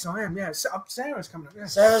me? Yes, I am. Yeah, Sarah's coming up.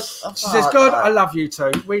 Sarah's. She says, God, I love you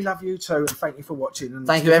too. We love you too. And thank you for watching. And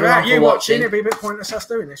thank you, everyone, for watching. It'd be a bit pointless us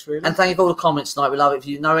doing this, really. And thank you for all the comments tonight. We love it. If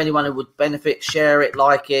you know anyone who would benefit, share it,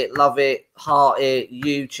 like it, love it, heart it,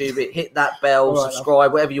 YouTube it, hit that bell,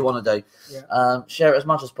 subscribe, whatever you want to do. Yeah. Share it as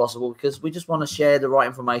much as possible, because we just want to share the right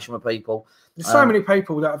information with people. There's so many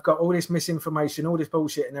people that have got all this misinformation, all this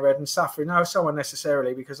bullshit in their head and suffering. No, so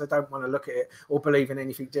unnecessarily, because they don't want to look at it or believe in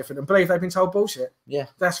anything different and believe they've been told bullshit. Yeah.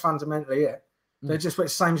 That's fundamentally it. They're just the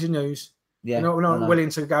same as your news. Yeah. They're not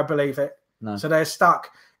willing to go believe it. No. So they're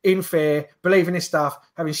stuck in fear, believing this stuff,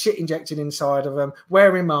 having shit injected inside of them,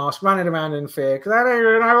 wearing masks, running around in fear because they don't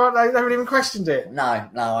even know what they haven't even questioned it. No,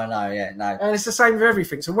 I know, yeah, no. And it's the same with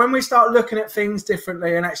everything. So when we start looking at things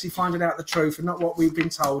differently and actually finding out the truth and not what we've been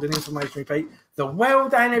told and information repeat, the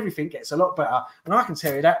world and everything gets a lot better. And I can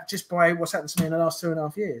tell you that just by what's happened to me in the last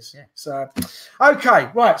 2.5 years. Yeah. So, okay,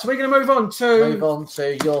 right. So we're going to move on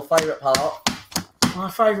to your favourite part. My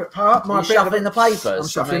favourite part. You're shuffling the papers. I'm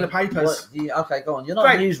shuffling the papers. Okay, go on. You're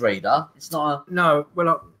not a newsreader. It's not a... No,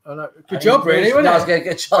 well, good job, really, wasn't it?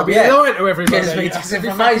 Good job, I'd be lying to everybody. Gives me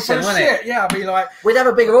disinformation, wouldn't it? Yeah, I'd be like... We'd have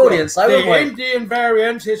a bigger audience, though, wouldn't we? The Indian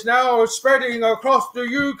variant is now spreading across the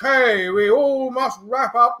UK. We all must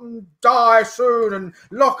wrap up and die soon and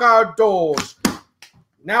lock our doors.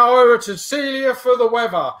 Now over to Celia for the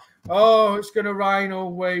weather. Oh, it's going to rain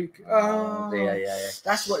all week. Oh, yeah.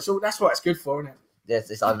 That's what it's good for, isn't it?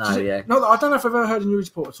 Yes, I know, yeah. No, I don't know if I've ever heard a news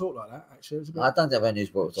reporter talk like that, actually. I don't think I've heard a news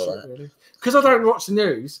reporter talk like that. Really. Because I don't watch the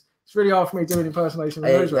news, it's really hard for me doing impersonation of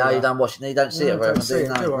the news. No, you don't watch it, you don't see it very much.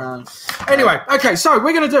 No. Anyway, okay, so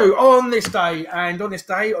we're going to do on this day, on the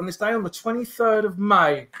 23rd of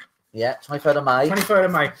May. Yeah, 23rd of May. 23rd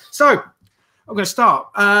of May. So, I'm going to start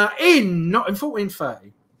in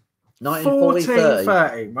 1430.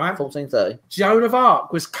 1430, right? 1430. Joan of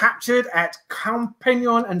Arc was captured at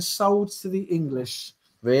Compiegne and sold to the English.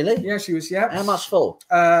 Really? Yeah, she was, yeah. How much for?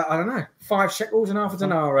 I don't know. 5 shekels and half a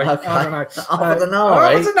denarii. Okay. I don't know. Half a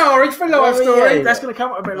denarii? Half a denarii for life story. Yeah. That's going to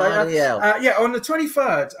come up a bit later. Yeah, on the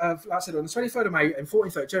 23rd, like I said, on the 23rd of May in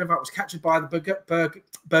 1430, Joan of Arc was captured by the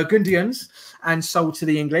Burgundians and sold to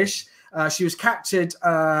the English. She was captured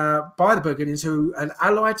by the Burgundians, who an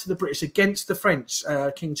ally to the British against the French,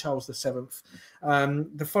 King Charles VII.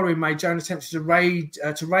 The following May, Joan attempted to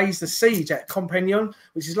raise the siege at Compiegne,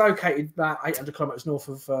 which is located about 800 kilometres north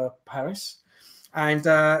of Paris. And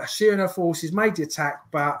she and her forces made the attack,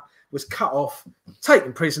 but was cut off,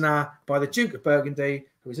 taken prisoner by the Duke of Burgundy,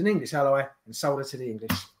 who was an English ally, and sold her to the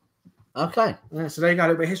English. Okay. Yeah, so there you go, a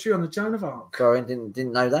little bit of history on the Joan of Arc. Sorry,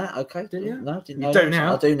 didn't know that. Okay. Didn't you? No, didn't know. You do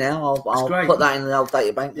now. I do now. I'll put that in the old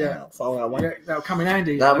data bank. Yeah. Yeah, that'll come in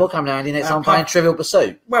handy. That will come in handy next time I'm playing Trivial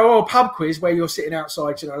Pursuit. Well, or a pub quiz where you're sitting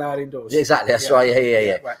outside, you're not allowed indoors. Exactly, that's right.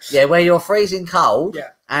 Yeah. Right. Yeah, where you're freezing cold. Yeah.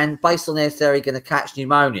 And based on their theory, going to catch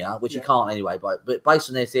pneumonia, which you can't anyway. But based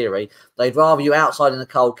on their theory, they'd rather you outside in the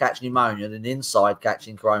cold catch pneumonia than inside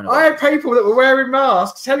catching coronavirus. I had people that were wearing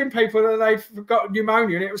masks telling people that they'd got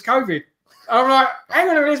pneumonia and it was COVID. I'm like, hang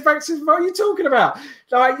on a minute, what are you talking about?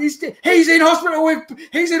 Like, he's in hospital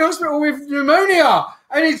with pneumonia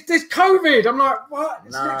and it's COVID. I'm like, what?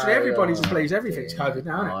 It's literally everybody's believes everything's COVID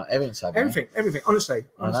now, isn't it? Everything. Honestly.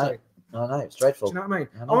 I know, it's dreadful. Do you know what I mean?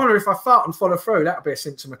 I wonder if I fart and follow through, that would be a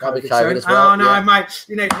symptom of COVID. As well, oh, no, mate.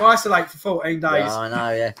 You need to isolate for 14 days. Yeah, I know,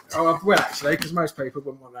 yeah. Oh, well, actually, because most people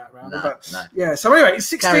wouldn't want that around. No. Yeah, so anyway,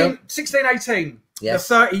 it's 1618. Yes.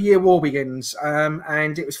 The 30-year war begins,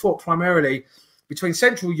 and it was fought primarily between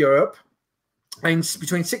Central Europe and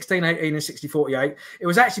between 1618 and 1648. It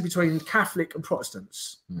was actually between Catholic and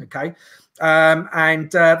Protestants, okay?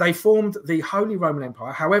 And they formed the Holy Roman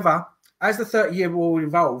Empire. However, as the 30-year war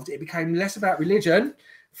evolved, it became less about religion,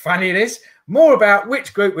 funny it is, more about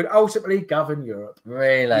which group would ultimately govern Europe.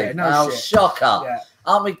 Really? Yeah, no shit. Shocker. Yeah.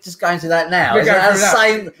 Aren't we just going to that now? We're going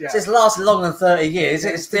through that. It's lasted longer than 30 years.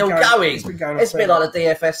 It's still going. It's a bit like the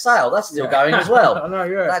DFS sale. That's still going as well. I know,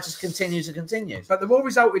 yeah. That just continues and continues. But the war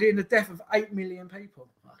resulted in the death of 8 million people.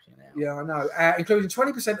 Yeah, I know. Including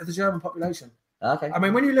 20% of the German population. Okay. I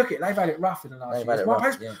mean, when you look at it, they've had it rough in the last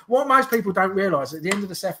years. What most people don't realise, at the end of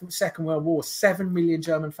the Second World War, 7 million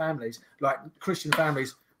German families, like Christian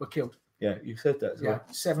families, were killed. Yeah, you said that. Yeah,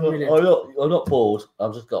 7 million. I'm not bored. I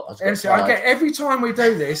get every time we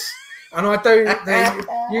do this, and I do,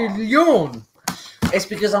 you yawn. It's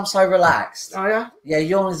because I'm so relaxed. Oh, yeah? Yeah,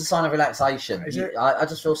 yawn is a sign of relaxation. Is it? I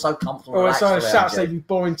just feel so comfortable. Oh, it's so shut up, you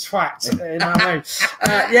boring twat. You know what I mean?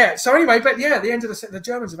 Yeah, so anyway, but yeah, at the end of the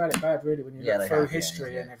Germans have had it bad, really, when you look through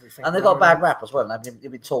history and everything. And they've got a bad rap as well.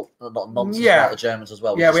 You've been taught a lot of nonsense about the Germans as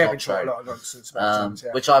well. Yeah, we have been taught a lot of nonsense about Germans,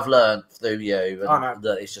 which I've learned through you. I know.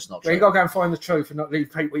 That it's just not true. Well, you've got to go and find the truth and not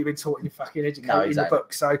leave people you've been taught in your fucking education in the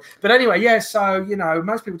book. So, but anyway, yeah, so, you know,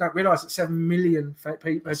 most people don't realise that 7 million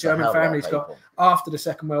German families got after the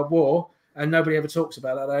Second World War, and nobody ever talks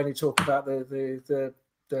about that. They only talk about the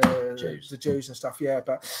Jews and stuff. Yeah,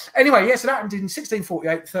 but anyway, yes, so that happened in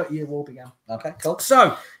 1648. The 30-year war began. Okay, cool.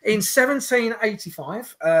 So in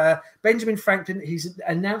 1785, Benjamin Franklin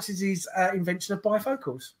announces his invention of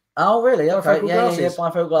bifocals. Oh, really? Okay, yeah,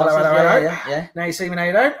 bifocal glasses. Yeah. Now you see me, now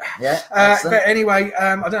you don't. Yeah. But anyway,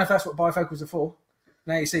 I don't know if that's what bifocals are for.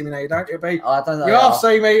 Now you see me, now you don't. It'll be, I don't know. You half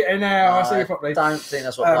see me, and now I see you properly. I don't think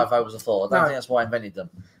that's what bifocals are for. I don't think that's why I invented them.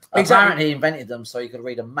 Exactly. Apparently, he invented them so you could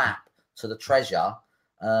read a map to the treasure,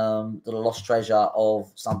 the lost treasure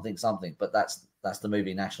of something. But that's the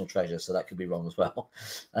movie National Treasure, so that could be wrong as well.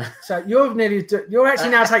 So you're actually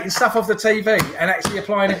now taking stuff off the TV and actually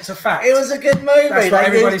applying it to fact. It was a good movie. That's what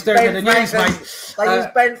everybody's doing in the news, mate. They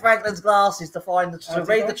used Ben Franklin's glasses to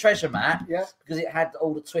read the treasure map, yeah, because it had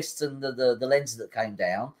all the twists and the lenses that came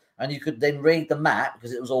down, and you could then read the map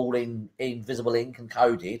because it was all in visible ink and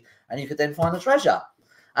coded, and you could then find the treasure.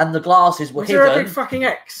 And the glasses were hidden. Was there a big fucking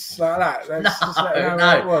X like that?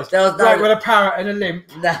 No. It was. There was no, like with a parrot and a limp.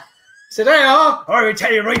 No. So they are. I will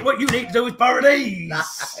tell you, right, what you need to do is borrow these. No.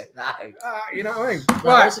 You know what I mean? No,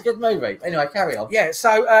 right. It's a good movie. Anyway, carry on. Yeah.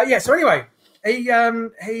 So So anyway,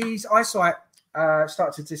 his eyesight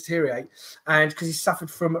started to deteriorate, and because he suffered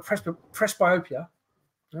from presbyopia.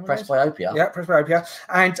 Presbyopia. Yeah, presbyopia,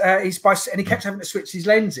 and he kept having to switch his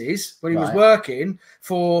lenses when he was working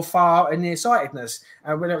for far and nearsightedness,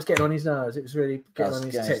 and when it was getting on his nerves, it was really getting on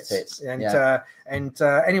his tits. And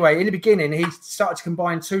anyway, in the beginning, he started to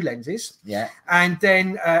combine two lenses. Yeah, and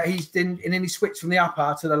then he switched from the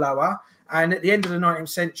upper to the lower, and at the end of the 19th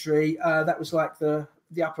century, that was like the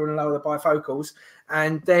upper and the lower, the bifocals,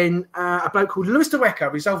 and then a bloke called Louis de Wecker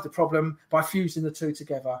resolved the problem by fusing the two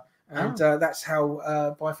together. And that's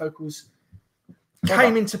how bifocals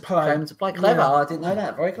came into play. Clever. I didn't know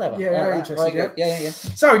that. Very clever. Yeah, very interesting. Very good. Yeah.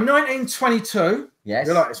 So, 1922. Yes.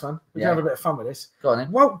 You like this one? We can have a bit of fun with this. Go on then.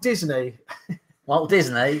 Walt Disney.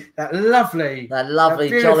 That lovely,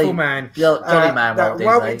 beautiful jolly man. Jolly man, Walt Disney.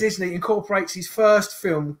 Walt Disney incorporates his first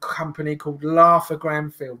film company called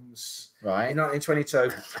Laugh-O-Gram Films. Right. In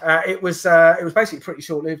 1922. It was basically pretty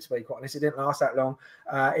short-lived, to be quite honest. It didn't last that long.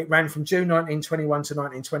 It ran from June 1921 to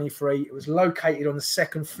 1923. It was located on the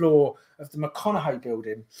second floor of the McConaughey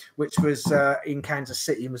building, which was in Kansas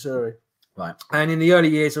City, Missouri. Right. And in the early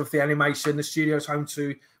years of the animation, the studio was home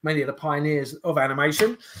to many of the pioneers of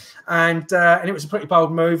animation. And it was a pretty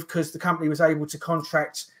bold move because the company was able to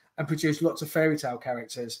contract and produced lots of fairy tale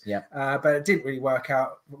characters. Yeah. But it didn't really work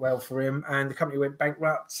out well for him, and the company went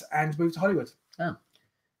bankrupt and moved to Hollywood. Oh.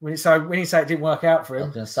 When you say it didn't work out for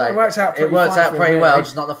him, it works out pretty well,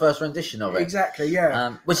 just not the first rendition of it. Exactly,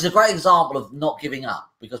 yeah. Which is a great example of not giving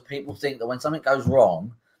up, because people think that when something goes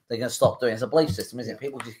wrong, they're going to stop doing it. It's a belief system, isn't it?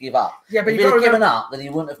 People just give up. Yeah, but if you'd given up, then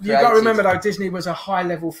you wouldn't have created... You've got to remember, though, Disney was a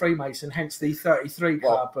high-level Freemason, hence the 33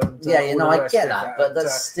 Club. And I get that, but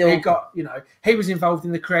that's still... He was involved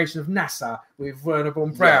in the creation of NASA with Werner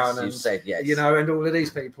von Braun. Yes, you said, yes. And all of these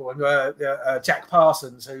people. And Jack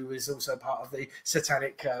Parsons, who was also part of the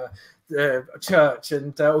Satanic... church,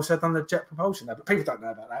 and also done the jet propulsion there, but people don't know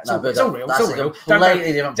about that. It's all real. It's all real.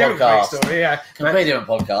 Completely different podcast. Completely different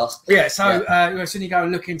podcast. Yeah. So as soon as you go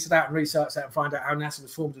and look into that and research that and find out how NASA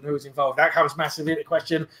was formed and who was involved, that comes massively into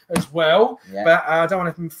question as well. Yeah. But I don't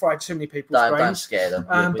want to fry too many people's brains. Don't scare them.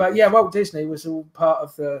 But Walt Disney was all part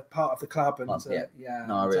of the club, and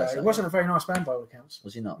No, I realise it wasn't a very nice man by all accounts.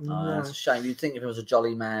 Was he not? No. It's a shame. You'd think if he was a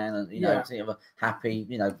jolly man, and think of a happy,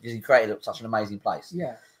 because he created such an amazing place.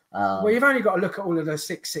 Yeah. Well, you've only got to look at all of the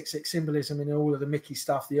 666 symbolism in all of the Mickey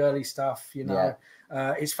stuff, the early stuff.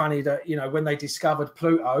 It's funny that when they discovered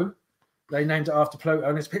Pluto, they named it after Pluto,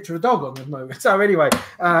 and there's a picture of a dog on the moon. So anyway,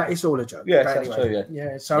 it's all a joke. Yeah, that's true.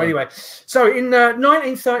 Yeah. Anyway, so in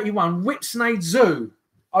 1931, Whipsnade Zoo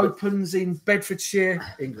opens in Bedfordshire,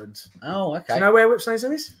 England. Oh, okay. Do you know where Whipsnade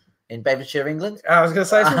Zoo is? In Bedfordshire, England? I was going to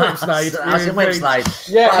say it's in Whipsnade. I was in Whipsnade.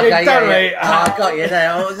 Yeah, totally. I got you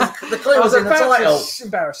there. The clue was in the title. It's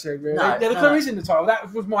embarrassing, really. No, the clue is in the title.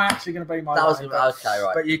 That was actually going to be my line. Okay,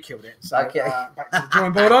 right. But you killed it. So back to the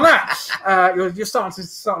drawing board on that. You're starting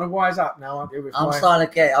to wise up now, aren't you? I'm starting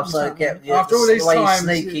to get. After all these times,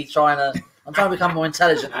 sneaky I'm trying to become more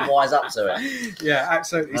intelligent and wise up to it. Yeah,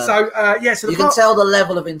 absolutely. So you can tell the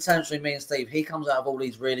level of intelligence me and Steve. He comes out of all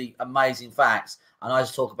these really amazing facts, and I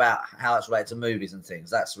just talk about how it's related to movies and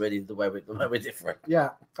things. That's really the way we're different. Yeah,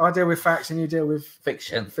 I deal with facts and you deal with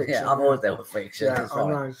fiction. Yeah, I've always dealt with fiction. Yeah, I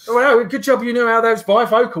know. Well, good job you knew how those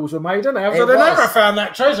bifocals were made, didn't they? They never found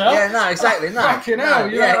that treasure. Yeah, no, exactly. No. Fucking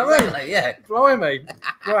hell, you know what I mean? Yeah. Blimey.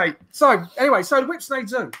 Great. So, anyway, the Whipsnade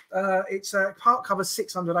Zoo. It's park covers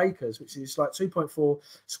 600 acres, which is like 2.4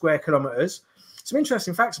 square kilometres. Some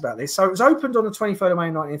interesting facts about this. So it was opened on the 23rd of May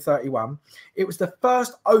 1931. It was the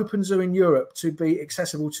first open zoo in Europe to be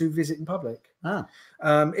accessible to visiting public.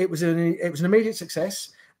 It was an immediate success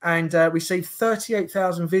and received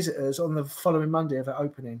 38,000 visitors on the following Monday of it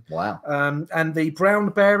opening. Wow. And the brown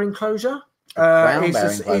bear enclosure,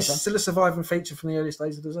 He's still a surviving feature from the earliest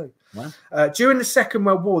days of the zoo. Wow. During the Second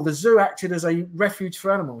World War, the zoo acted as a refuge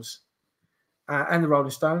for animals. And the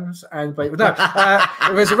Rolling Stones,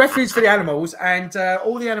 it was a refuge for the animals, and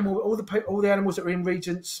all the animals that were in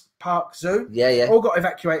Regent's Park Zoo, all got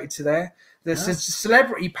evacuated to there. There's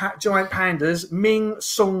celebrity giant pandas, Ming,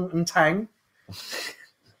 Sung, and Tang.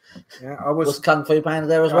 Was Kung Fu Panda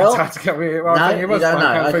there as well? I think it was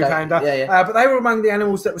Kung Fu Panda. But they were among the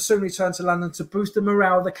animals that were soon returned to London to boost the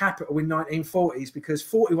morale of the capital in 1940s because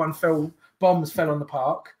 41 bombs fell on the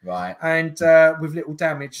park, right, and with little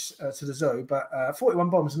damage to the zoo. But 41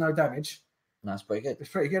 bombs, no damage. That's pretty good. It's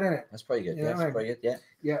pretty good, isn't it? That's pretty good. Yeah, that's pretty good. Yeah.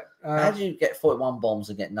 Yeah. How do you get 41 bombs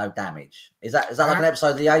and get no damage? Is that like an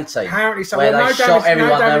episode of the A-Team? Apparently so. Where they shot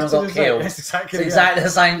everyone, no one got killed. That's exactly the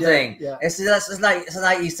same thing. Yeah. It's an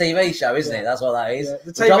 80s TV show, isn't it? That's what that is. Yeah.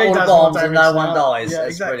 The TV drop all the bombs and no one dies. Yeah,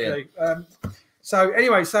 That's exactly. Brilliant. So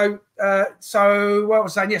anyway, so what I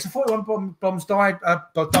was saying, so 41 bombs died,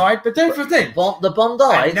 but different thing. The bomb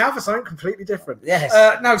died. And now for something completely different. Yes.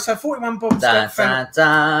 No, so 41 bombs.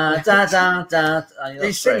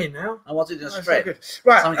 He's singing now. I wanted to spread.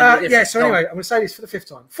 Right. Yeah. So anyway, I'm going to say this for the 5th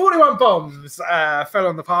time. 41 bombs fell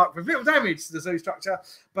on the park with little damage to the zoo structure,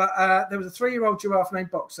 but there was a 3-year-old giraffe named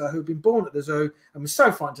Boxer who had been born at the zoo and was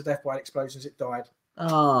so frightened to death by the explosions it died.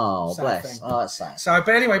 Oh, bless. Oh, that's sad. So,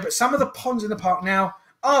 but some of the ponds in the park now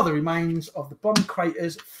are the remains of the bomb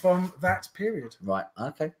craters from that period. Right.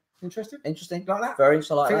 Okay. Interesting. Like that? Very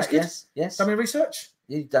so like that. Good? Yes. Done any research?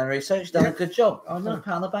 You've done research. Done a good job. Oh no,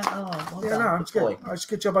 pat on the back. Oh, well done. It's good. It's a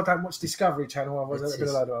good job. I don't watch Discovery Channel. I was a bit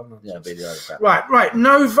of that. Video. Right.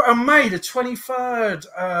 Nova May the 23rd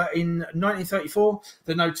in 1934,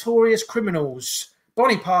 the notorious criminals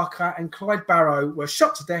Bonnie Parker and Clyde Barrow were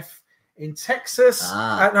shot to death in Texas,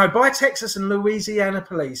 by Texas and Louisiana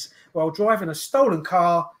police while driving a stolen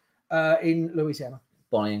car in Louisiana.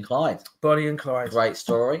 Bonnie and Clyde. Great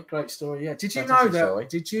story. Yeah. Did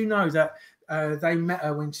you know that they met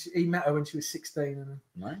her he met her when she was 16,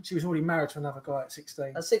 and she was already married to another guy at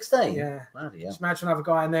 16. At 16? Yeah. She was married to another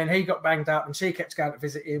guy, and then he got banged up, and she kept going to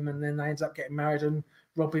visit him, and then they ended up getting married and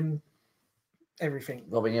robbing everything.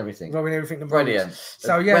 Brilliant.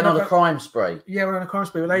 So went on a crime spree. Yeah, went on a crime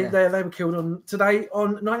spree. They were killed on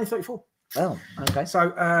 1934. Oh, okay.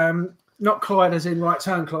 So not Clyde as in Right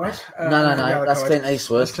Turn Clyde. No. That's Clint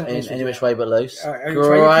Eastwood in Any Which Way But Loose. Any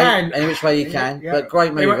Which Way You Can. But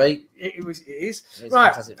great movie. It is.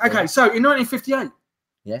 Right. Okay. So in 1958.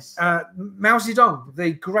 Yes. Mao Zedong,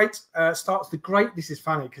 the great starts the great. This is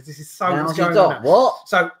funny because this is so. Mao Zedong. What?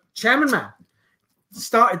 So Chairman Mao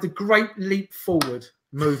started the Great Leap Forward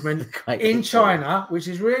movement in China, which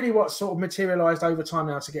is really what sort of materialized over time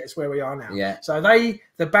now to get us where we are now. Yeah. So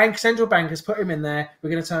the central bank has put him in there. We're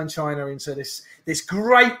going to turn China into this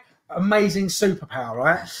great, amazing superpower,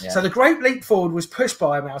 right? Yeah. So the Great Leap Forward was pushed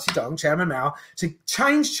by Mao Zedong, Chairman Mao, to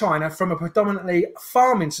change China from a predominantly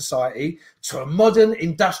farming society to a modern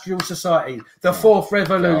industrial society, the Fourth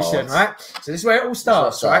Revolution, right? So this is where it all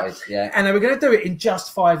starts, right? Yeah. And they were going to do it in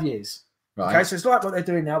just 5 years. Right. Okay, so it's like what they're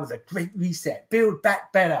doing now with the Great Reset, build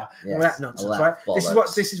back better, all that nonsense, right?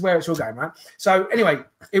 Bollocks. This is where it's all going, right? So anyway,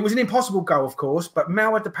 it was an impossible goal, of course, but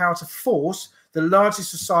Mao had the power to force the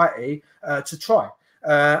largest society to try.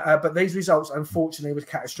 But these results, unfortunately, were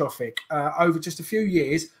catastrophic. Over just a few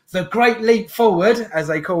years, the Great Leap Forward, as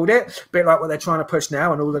they called it, a bit like what they're trying to push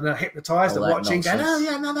now, and all the hypnotised and watching, going, "Oh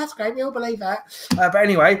yeah, no, that's great, we all believe that." But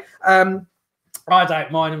anyway. I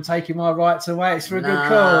don't mind them taking my rights away. It's for a good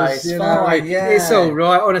cause. It's fine. Yeah. It's all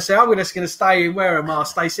right. Honestly, I'm just going to stay and wear a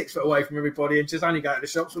mask, stay 6 foot away from everybody, and just only go to the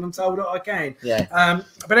shops when I'm told that I can. Yeah.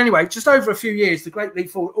 But anyway, just over a few years, the Great Leap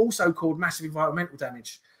Forward also caused massive environmental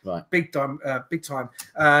damage. Right. Big time.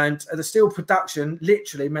 And the steel production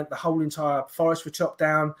literally meant the whole entire forest were chopped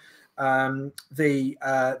down. They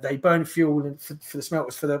burned fuel for the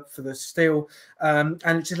smelters for the steel, and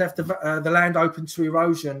it just left the land open to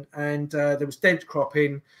erosion. And there was dense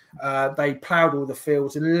cropping. They ploughed all the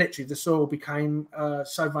fields, and literally the soil became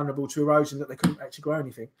so vulnerable to erosion that they couldn't actually grow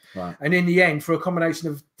anything. Right. And in the end, for a combination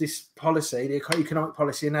of this policy, the economic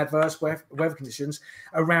policy, and adverse weather conditions,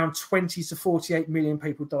 around 20 to 48 million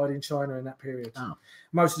people died in China in that period. Oh.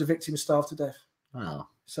 Most of the victims starved to death. Wow.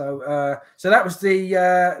 So that was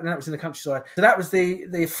that was in the countryside. So that was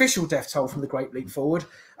the official death toll from the Great Leap Forward.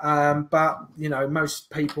 But most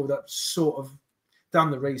people that sort of done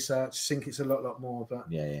the research think it's a lot more. But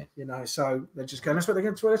so they're just going. That's what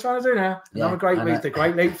they're trying to do now. Another the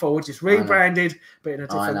Great Leap Forward, just rebranded, but in a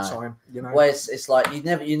different time. Well, it's like you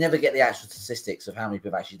never get the actual statistics of how many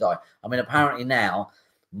people actually died. I mean, apparently now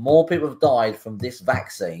more people have died from this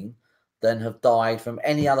vaccine than have died from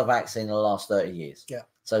any other vaccine in the last 30 years. Yeah.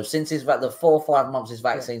 So since the 4 or 5 months this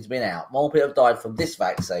vaccine's been out, more people have died from this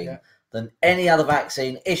vaccine than any other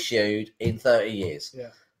vaccine issued in 30 years.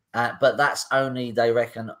 Yeah. But that's only, they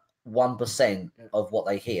reckon, 1% of what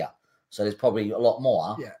they hear. So there's probably a lot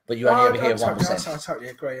more, but you only ever hear 1%. I totally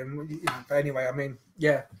agree. And but anyway, I mean,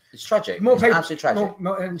 it's tragic. It's absolutely tragic.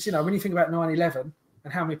 And when you think about 9/11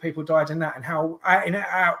 and how many people died in that, and how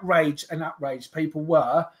outraged people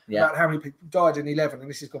were about how many people died in 11, and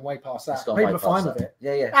this has gone way past that. People are fine with it.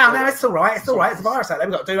 Yeah. Oh no, it's all right. It's all right. It's a virus out there.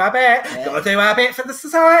 We've got to do our bit. Got to do our bit for the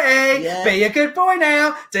society. Be a good boy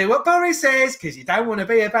now. Do what Boris says, because you don't want to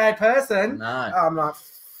be a bad person. No. I'm like,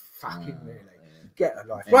 fucking really. Get a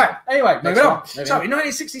life. Right, anyway, moving on. So, in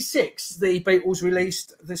 1966, the Beatles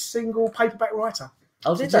released the single Paperback Writer.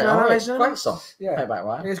 Oh, did they? Great song. Yeah. Paperback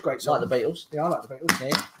Writer. It is a great song. Like the Beatles. Yeah, I like the Beatles.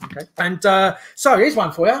 Yeah, okay. And so, here's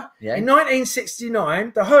one for you. Yeah. In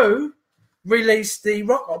 1969, The Who released the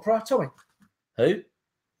rock opera Tommy. Who?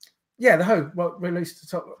 Yeah, The Who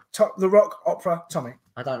released the rock opera Tommy.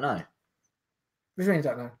 I don't know. What do you mean you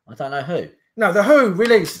don't know? I don't know who. No, The Who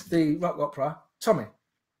released the rock opera Tommy.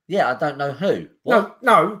 Yeah, I don't know who. What?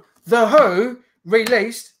 No, The Who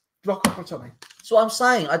released rock opera Tommy. That's what I'm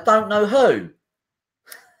saying. I don't know who.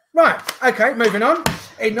 Right, okay, moving on.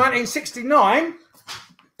 In 1969,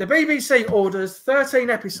 the BBC orders 13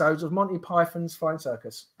 episodes of Monty Python's Flying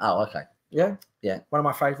Circus. Oh, okay. Yeah? Yeah. One of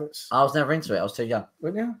my favourites. I was never into it. I was too young.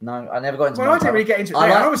 Weren't you? No, I never got into it. Well, I didn't really get into it.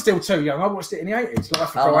 I was still too young. I watched it in the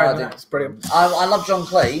 80s. It's brilliant. I love John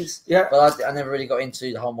Cleese. Yeah. But I never really got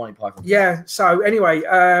into the whole Monty Python. Yeah, so anyway,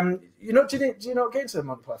 do you not get into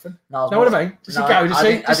Monty Python? No, know what I mean? Does she go? Does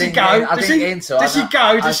she? Does she go? Does she? Does she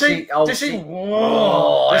go? Does she? Does she?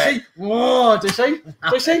 Whoa! Does she? Whoa! Does she?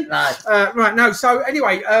 Does she? No. Right. No. So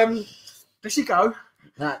anyway, does she go?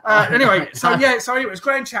 No. Anyway, so anyway, it was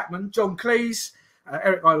Graham Chapman, John Cleese,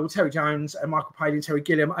 Eric Idle, Terry Jones, and Michael Palin, Terry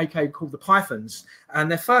Gilliam, aka called The Pythons.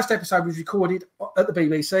 And their first episode was recorded at the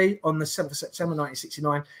BBC on the 7th of September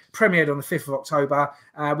 1969, premiered on the 5th of October,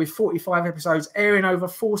 with 45 episodes airing over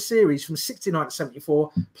 4 series from 69 to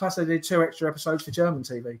 74. Plus, they did 2 extra episodes for German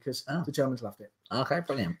TV because the Germans loved it. Okay,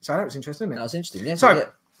 brilliant. So that was interesting, isn't it? That was interesting, yeah.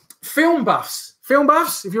 So, film buffs.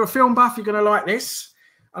 If you're a film buff, you're going to like this.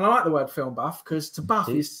 And I like the word film buff because to buff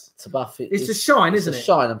is to shine, isn't it? To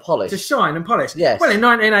shine and polish. To shine and polish. Yes. Well, in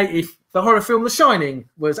 1980, the horror film The Shining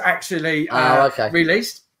was actually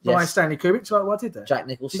released by Stanley Kubrick. Do you like what I did there? Jack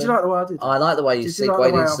Nicholson. Did you like the way I did that? I like the way you segued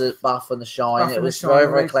into the buff and the shine. It was very,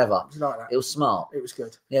 very clever. Did you like that? It was smart. It was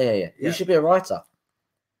good. Yeah. You should be a writer.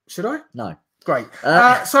 Should I? No. Great.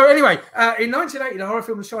 So anyway, in 1980, the horror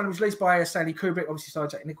film The Shining was released by Stanley Kubrick, obviously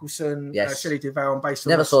starred Jack Nicholson, Shelley Duvall, and based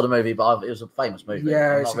on... Never saw the movie, but it was a famous movie.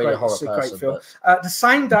 Yeah, it's a great film. The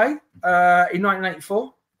same day, in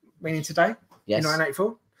 1984, meaning today, in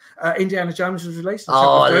 1984, Indiana Jones was released.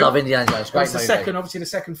 I love Indiana Jones. Great movie. The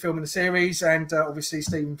second film in the series, and obviously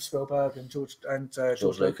Steven Spielberg and George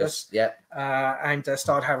Lucas. Yeah. And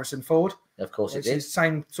starred Harrison Ford. Of course, it did. It's the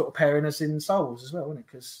same sort of pairing as in Star Wars as well, wasn't it?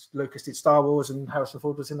 Because Lucas did Star Wars and Harrison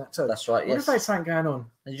Ford was in that too. That's right. What if there's something going on?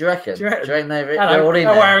 Do you reckon? They're all in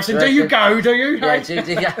there? Harrison, do you go? Do you? Yeah. Do you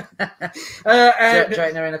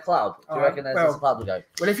reckon they're in a club? Do you reckon there's a club to go?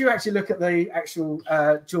 Well, if you actually look at the actual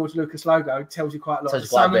George Lucas logo, it tells you quite a lot. The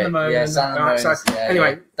sun and the moon. Yeah, sun and the moon.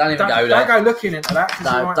 Anyway, don't even go there. Don't go looking into that.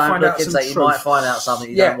 No, don't look into that. You might find out something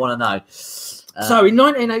you don't want to know. So in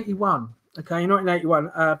 1981,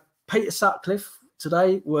 Peter Sutcliffe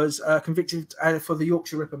today was convicted for the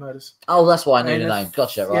Yorkshire Ripper murders. Oh, that's why I knew the name.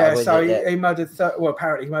 Gotcha, right. Yeah, so he murdered,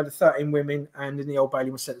 apparently he murdered 13 women, and in the Old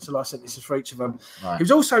Bailey was sentenced to life sentences for each of them. Right. He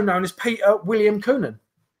was also known as Peter William Coonan.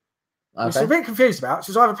 Okay. Which I'm a bit confused about.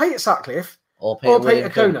 So it was either Peter Sutcliffe or Peter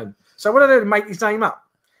Coonan. So what did they make his name up?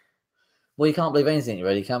 Well, you can't believe anything,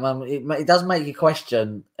 really. It does make you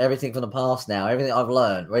question everything from the past now. Everything I've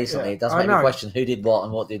learned recently, it does make you question who did what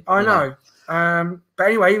and what did. I know. But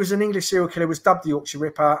anyway, he was an English serial killer, was dubbed the Yorkshire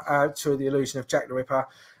Ripper to the illusion of Jack the Ripper.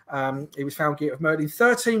 He was found guilty of murdering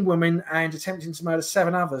 13 women and attempting to murder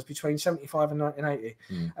 7 others between 1975 and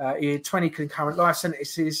 1980. He had 20 concurrent life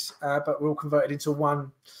sentences, but were all converted into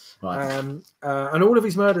one. Right. And all of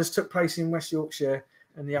his murders took place in West Yorkshire,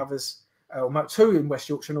 and the others, 2 in West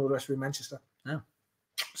Yorkshire, and all the rest were in Manchester. Oh.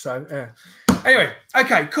 So, anyway,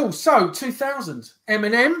 okay, cool. So, 2000,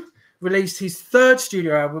 Eminem released his 3rd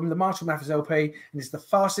studio album, the Marshall Mathers LP, and it's the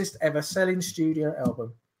fastest ever selling studio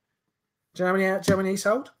album. Do you know how many he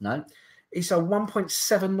sold? No. He sold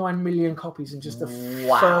 1.79 million copies in just the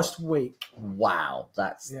first week. Wow.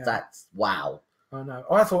 That's wow. I know.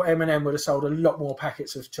 I thought M&M would have sold a lot more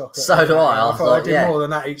packets of chocolate. So do I. I thought they did more than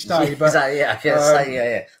that each day. But, exactly, yeah, I can say,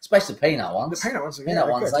 yeah. Especially the peanut ones. The peanut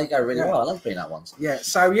ones, they go really well. I love peanut ones. Yeah.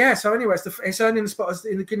 So anyway, it's earning the spot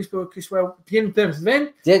in the Guinness Book as well. No,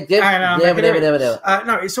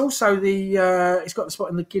 it's also it's got the spot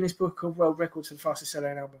in the Guinness Book of World Records for the fastest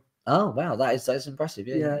selling album. Oh wow, that's impressive.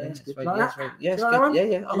 Yeah, it's good. Good. Yeah,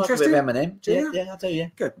 I like a bit of M&M. Yeah, I do. Yeah,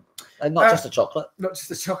 good. And not just the chocolate. Not just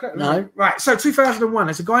the chocolate. No. Right. So 2001,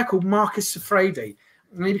 there's a guy called Marcus Safredi,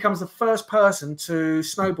 and he becomes the first person to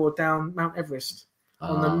snowboard down Mount Everest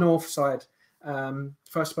on the north side.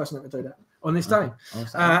 First person ever to do that on this day.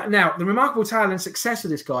 Now, the remarkable talent and success of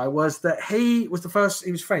this guy was that he was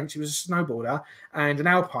he was French, he was a snowboarder and an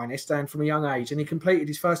alpinist, and from a young age, and he completed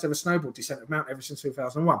his first ever snowboard descent of Mount Everest in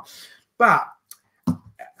 2001. But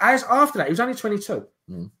after that, he was only 22.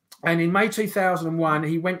 And in May 2001,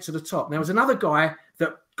 he went to the top. There was another guy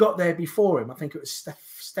that got there before him. I think it was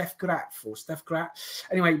Steph Grat.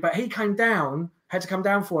 Anyway, but he had to come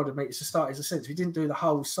down 400 meters to start his ascent. So he didn't do the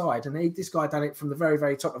whole side. And this guy done it from the very,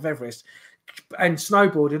 very top of Everest and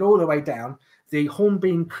snowboarded all the way down the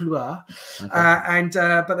Hornbeam Couloir.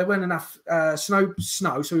 But there weren't enough snow,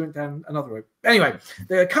 so he went down another route. Anyway,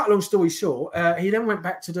 to cut a long story short, he then went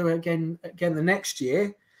back to do it again the next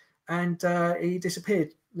year, and he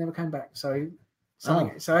disappeared. Never came back. So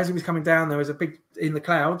as he was coming down, there was a big in the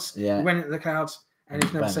clouds. Yeah. He went into the clouds and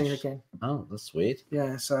he's never seen again. Oh, that's weird.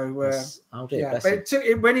 Yeah. So but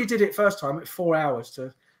when he did it first time, it was 4 hours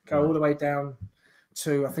to go all the way down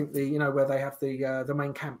to I think where they have the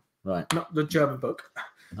main camp. Right. Not the German book.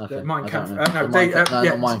 Okay. The Mein Kampf. Not Mein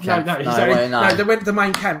Kampf. No, they went to the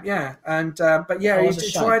Mein Kampf. Yeah, and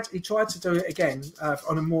he tried to do it again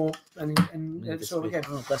on a more and sort of again.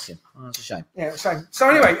 Oh, bless him. Oh, that's a shame. Yeah, shame. So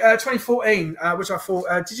anyway, 2014, which I thought,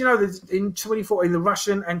 did you know that in 2014 the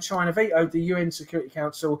Russian and China vetoed the UN Security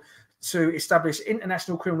Council to establish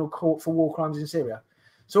International Criminal Court for war crimes in Syria?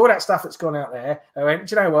 So all that stuff that's gone out there, they went,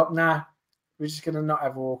 do you know what? Nah. We're just going to not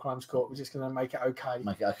have a war crimes court. We're just going to make it okay.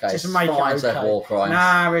 Just make it okay. War crimes.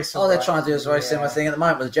 Nah, it's they're trying to do a very similar thing at the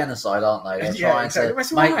moment with genocide, aren't they? They're trying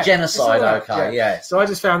to make genocide okay. Yeah. So I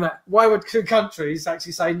just found that why would countries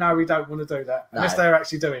actually say no, we don't want to do that unless they're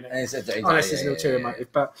actually doing it? Unless it's an ulterior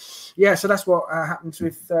motive. But yeah, so that's what happens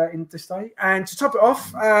with in this day. And to top it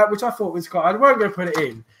off, which I thought was quite, I weren't going to put it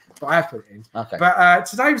in. But I have put it in. Okay. But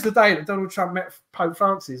today was the day that Donald Trump met Pope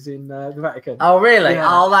Francis in the Vatican. Oh, really? Yeah.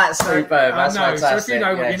 Oh, that's superb. That's fantastic. So if you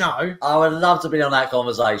know what you know. I would love to be on that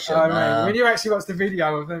conversation. When you actually watch the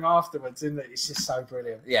video of them afterwards, isn't it? It's just so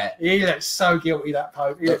brilliant. Yeah. He looks so guilty, that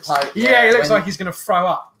Pope. He looks like he's going to throw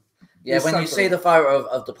up. Yeah, when you see the photo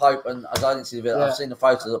of the Pope, and I didn't see the video, I've seen the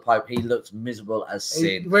photo of the Pope, he looks miserable as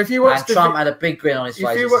sin. Well, if you watch Trump had a big grin on his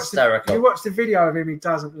face. It's hysterical. If you watch the video of him, he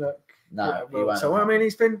doesn't look. No, he won't. So, anyway,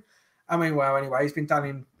 he's been done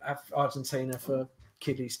in Argentina for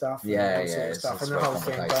kiddie stuff. And the whole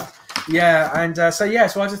thing. But, so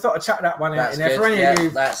I just thought I'd chuck that one out in there. For any of you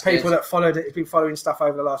people that followed it, have been following stuff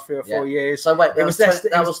over the last 3 or 4 years. So wait, that was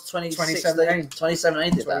 2017.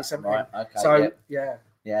 2017 did that? Right, okay. So,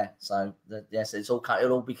 yeah. So it's all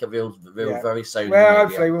it'll all be revealed very soon. Well,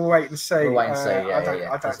 hopefully we'll wait and see.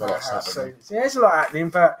 I don't know how soon. There's a lot happening,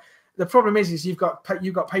 but the problem is you've got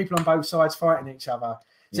people on both sides fighting each other.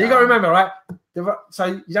 So you got to remember, right? So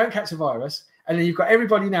you don't catch a virus, and then you've got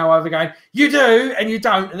everybody now over going, you do and you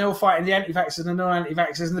don't, and they're all fighting the anti-vaxxers and the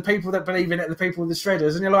non-anti-vaxxers and the people that believe in it and the people with the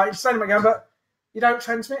shredders, and you're like, standing there going, but you don't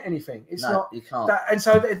transmit anything. It's not. You can't. And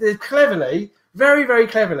so they cleverly, very, very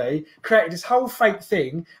cleverly, created this whole fake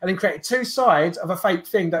thing, and then created two sides of a fake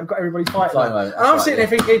thing that have got everybody fighting. And I'm sitting there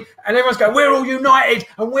thinking, and everyone's going, we're all united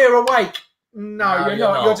and we're awake. No, you're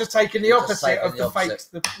not. You're just taking the opposite of the fake.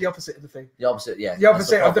 The opposite of the thing. The opposite, yeah. The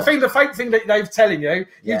opposite of the thing. The fake thing that they're telling you.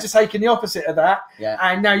 You've just taken the opposite of that. Yeah.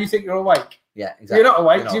 And now you think you're awake. Yeah, exactly. You're not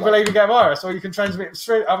awake. Do you believe you get a virus, or you can transmit it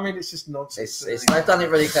straight? I mean, it's just nonsense. They've done it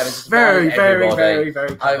really clever. It's very, very, very,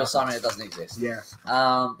 very clever. Over something that doesn't exist. Yeah.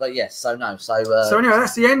 But yes. So no. So anyway,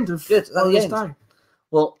 that's the end of this day.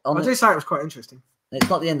 Well, I do say it was quite interesting. It's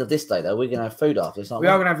not the end of this day though. We're going to have food after. We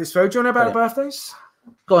are going to have this food. Do you want to know about the birthdays?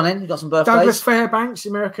 Go on then, you got some birthdays. Douglas Fairbanks, the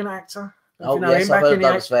American actor. Yes, I've heard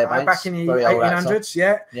Douglas Fairbanks. Back in the 1800s,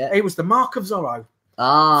 yeah. He was the Mark of Zorro.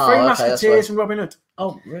 Three Musketeers from Robin Hood.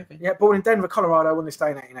 Oh, really? Yeah, born in Denver, Colorado on this day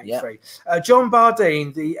in 1883. John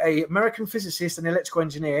Bardeen, the American physicist and electrical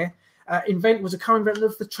engineer, was a co-inventor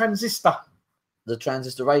of the transistor. The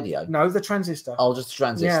transistor radio? No, the transistor. Oh, just the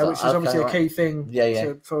transistor. Yeah, which is obviously a key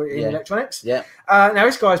thing for electronics. Yeah. Now,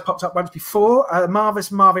 this guy's popped up once before.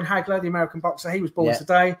 Marvelous Marvin Hagler, the American boxer, he was born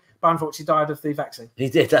today, but unfortunately died of the vaccine. He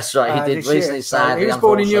did, that's right. He did recently, sadly. He was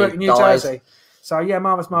born in Newark, New Jersey. So yeah,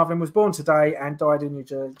 Marvelous Marvin was born today and died in New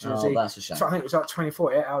Jersey. Oh, that's a shame. So I think it was like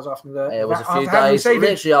 24 hours after the. Yeah, it was a few days,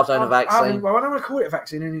 literally after having a vaccine. Well, I don't want to call it a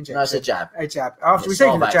vaccine, an injection. No, it's a jab. A jab. After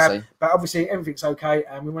receiving the jab, but obviously everything's okay,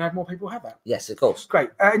 and we want to have more people have that. Yes, of course. Great.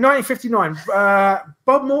 In 1959,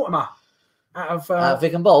 Bob Mortimer. Out of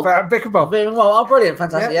Vic and Bob. Vic and Bob. Oh, brilliant.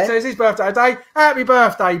 Fantastic. Yeah. So it's his birthday today. Happy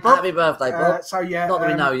birthday, Bob. Happy birthday, Bob. So, yeah. Not that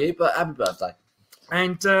we know you, but happy birthday.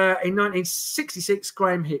 And in 1966,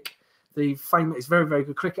 Graham Hick, the famous, very, very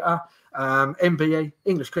good cricketer, MBE,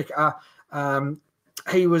 English cricketer.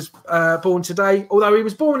 He was born today, although he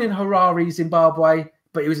was born in Harare, Zimbabwe,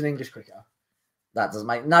 but he was an English cricketer. That doesn't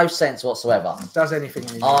make no sense whatsoever. Does anything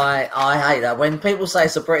in I hate that. When people say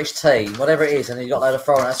it's a British team, whatever it is, and you've got a load of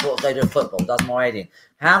foreign, that's what they do in football. Does my head in.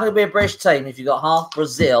 How can it be a British team if you've got half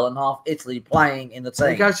Brazil and half Italy playing in the team?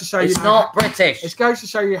 It goes to show it's not British. It goes to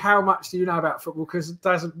show you how much do you know about football, because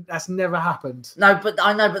that's never happened. No, but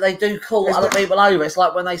I know, but they do call other people over. It's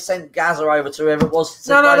like when they sent Gaza over to whoever it was.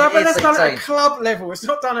 No, but that's done at a club level. It's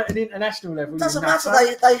not done at an international level. It doesn't matter.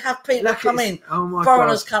 They have people come in. Oh my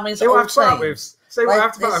foreigners come in. So See what I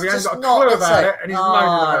have to put. He hasn't got a clue about it, and he's moaning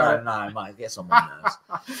about it. No, mate, get on my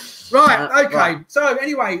nerves. Right, okay. Right. So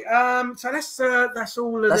anyway, so that's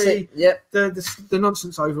all of the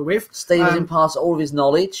nonsense over with. Steve has imparted all of his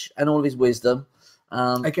knowledge and all of his wisdom.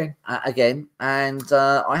 Again, and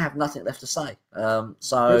I have nothing left to say.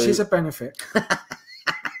 Which is a benefit.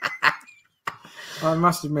 I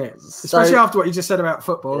must admit, especially after what you just said about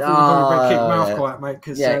football, I think you probably better keep your mouth quiet, mate.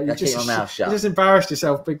 Because you keep my mouth shut. You just embarrassed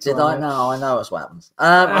yourself big time. Did I? No, I know that's what happens.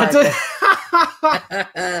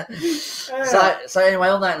 So anyway,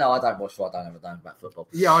 on that note, I don't watch football. I don't ever know about football.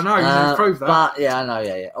 Yeah, I know. You can prove that. But yeah, I know.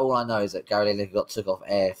 Yeah. All I know is that Gary Lineker got took off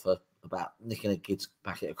air for about nicking a kid's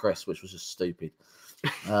packet of crisps, which was just stupid.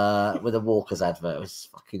 With a Walker's advert. It was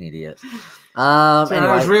fucking idiot. So anyway,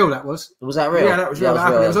 that was real. That was. Was that real? Yeah, that was real. That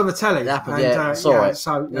happened. It was on the telly. That happened. Yeah, saw it.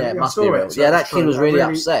 So it must be real. So that kid was really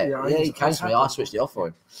upset. Yeah, he came to me. I switched it off for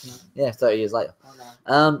him. Yeah, 30 years later.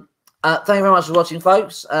 Thank you very much for watching,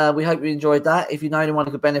 folks. We hope you enjoyed that. If you know anyone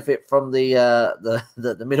who could benefit from the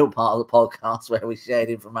middle part of the podcast where we shared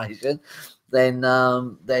information, then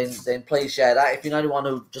please share that. If you know anyone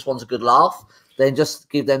who just wants a good laugh, then just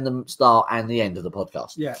give them the start and the end of the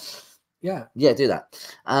podcast. Yeah, do that.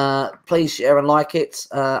 Please share and like it.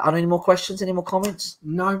 Are there any more questions? Any more comments?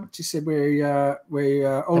 No, just said we all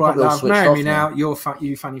right, love. Marry me now. You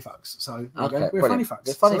funny fucks. So okay, we're funny fucks.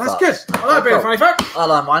 We're funny so fucks. That's good. I like being a funny fuck. I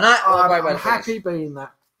like mine. I'm happy being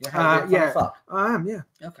that. You're happy being a funny fuck? I am. Yeah.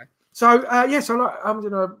 Okay. So, I'm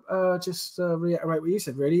going to just reiterate what you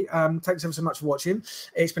said, really. Thanks ever so much for watching.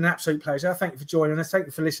 It's been an absolute pleasure. Thank you for joining us. Thank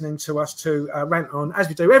you for listening to us rant on, as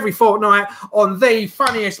we do every fortnight, on the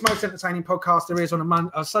funniest, most entertaining podcast there is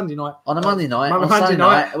on a Sunday night. On a Monday night. On a Monday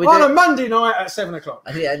night. On a Monday night at 7 o'clock.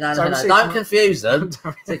 Yeah, no. Don't confuse them.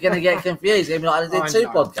 They're going to get confused. They're like, I did two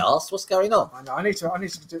podcasts. What's going on? I know. I need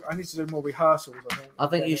to do more rehearsals, I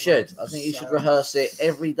think you should. I think you should rehearse it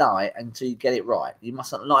every day until you get it right. You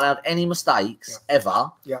mustn't not allow any mistakes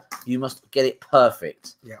ever. Yeah. You must get it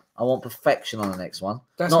perfect. Yeah. I want perfection on the next one.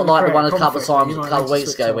 That's not like the one a couple of times, a couple of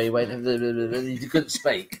weeks ago where you went you couldn't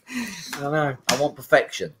speak. I know. I want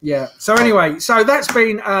perfection. Yeah. So anyway, that's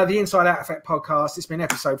been the Inside Out Effect podcast. It's been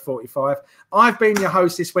episode 45. I've been your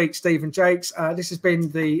host this week, Stephen Jakes. This has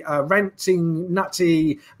been the ranting,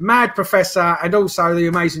 nutty, mad professor, and also the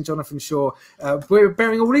amazing Jonathan Shaw. We're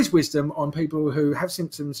bearing all his wisdom on people who have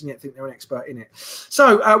symptoms and yet think they're an expert in it.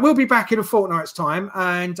 So we'll be back in a fortnight's time,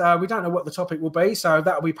 and we don't know what the topic will be, so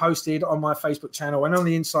that will be posted on my Facebook channel and on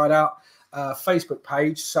the Inside Out Facebook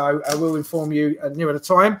page. So we'll inform you nearer the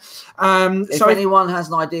time. If anyone has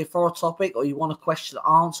an idea for a topic, or you want a question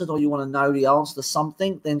answered, or you want to know the answer to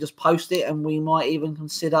something, then just post it, and we might even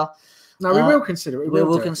consider. No, we will consider it. We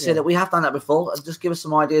will consider. Yeah. We have done that before. Just give us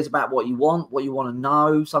some ideas about what you want to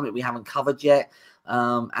know, something we haven't covered yet.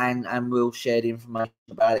 And we'll share the information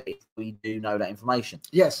about it if we do know that information.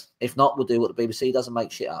 Yes. If not, we'll do what the BBC does and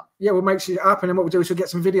make shit up. Yeah, we'll make shit up, and then what we'll do is we'll get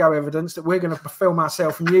some video evidence that we're going to film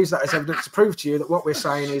ourselves and use that as evidence to prove to you that what we're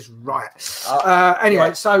saying is right.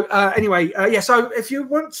 So if you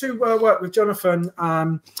want to work with Jonathan,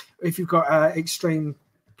 if you've got extreme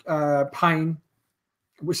pain,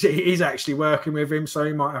 which he's actually working with him, so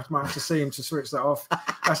you might have to see him to switch that off.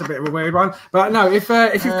 That's a bit of a weird one. But no, if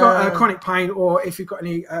you've got chronic pain, or if you've got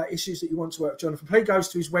any issues that you want to work with Jonathan, please go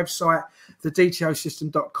to his website,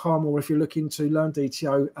 thedtosystem.com, or if you're looking to learn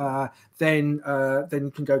DTO, then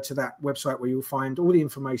you can go to that website where you'll find all the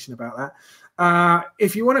information about that.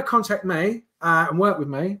 If you want to contact me, and work with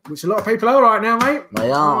me, which a lot of people are right now, mate.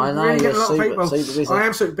 They are, I know. Really I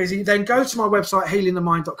am super busy. Then go to my website,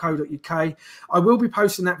 healingthemind.co.uk. I will be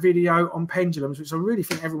posting that video on pendulums, which I really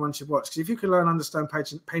think everyone should watch, because if you can understand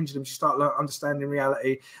pendulums, you start understanding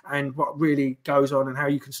reality and what really goes on and how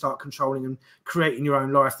you can start controlling and creating your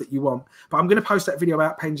own life that you want. But I'm going to post that video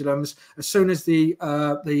about pendulums as soon as the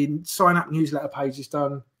sign up newsletter page is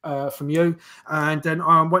done from you, and then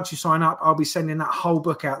once you sign up, I'll be sending that whole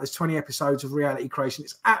book out. There's 20 episodes of reality creation.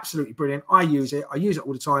 It's absolutely brilliant. I use it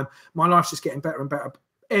all the time. My life's just getting better and better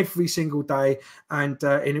every single day, and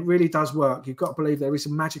it really does work. You've got to believe there is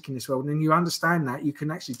some magic in this world, and then you understand that you can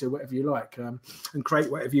actually do whatever you like and create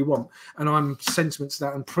whatever you want, and I'm sentiment to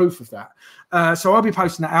that and proof of that. So I'll be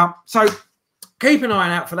posting that out, so keep an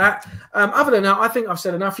eye out for that. Other than that, I think I've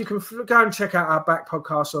said enough. You can go and check out our back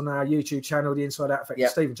podcast on our YouTube channel, The Inside Out Effect, with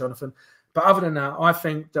Steve and Jonathan. But other than that, I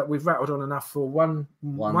think that we've rattled on enough for one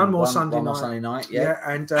more Sunday night. Yeah,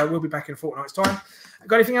 and we'll be back in a fortnight's time.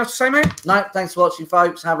 Got anything else to say, mate? No, thanks for watching,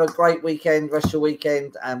 folks. Have a great weekend, rest of your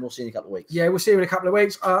weekend, and we'll see you in a couple of weeks. Yeah, we'll see you in a couple of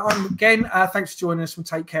weeks. Thanks for joining us, and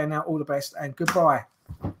take care now. All the best, and goodbye.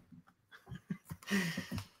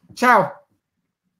 Ciao.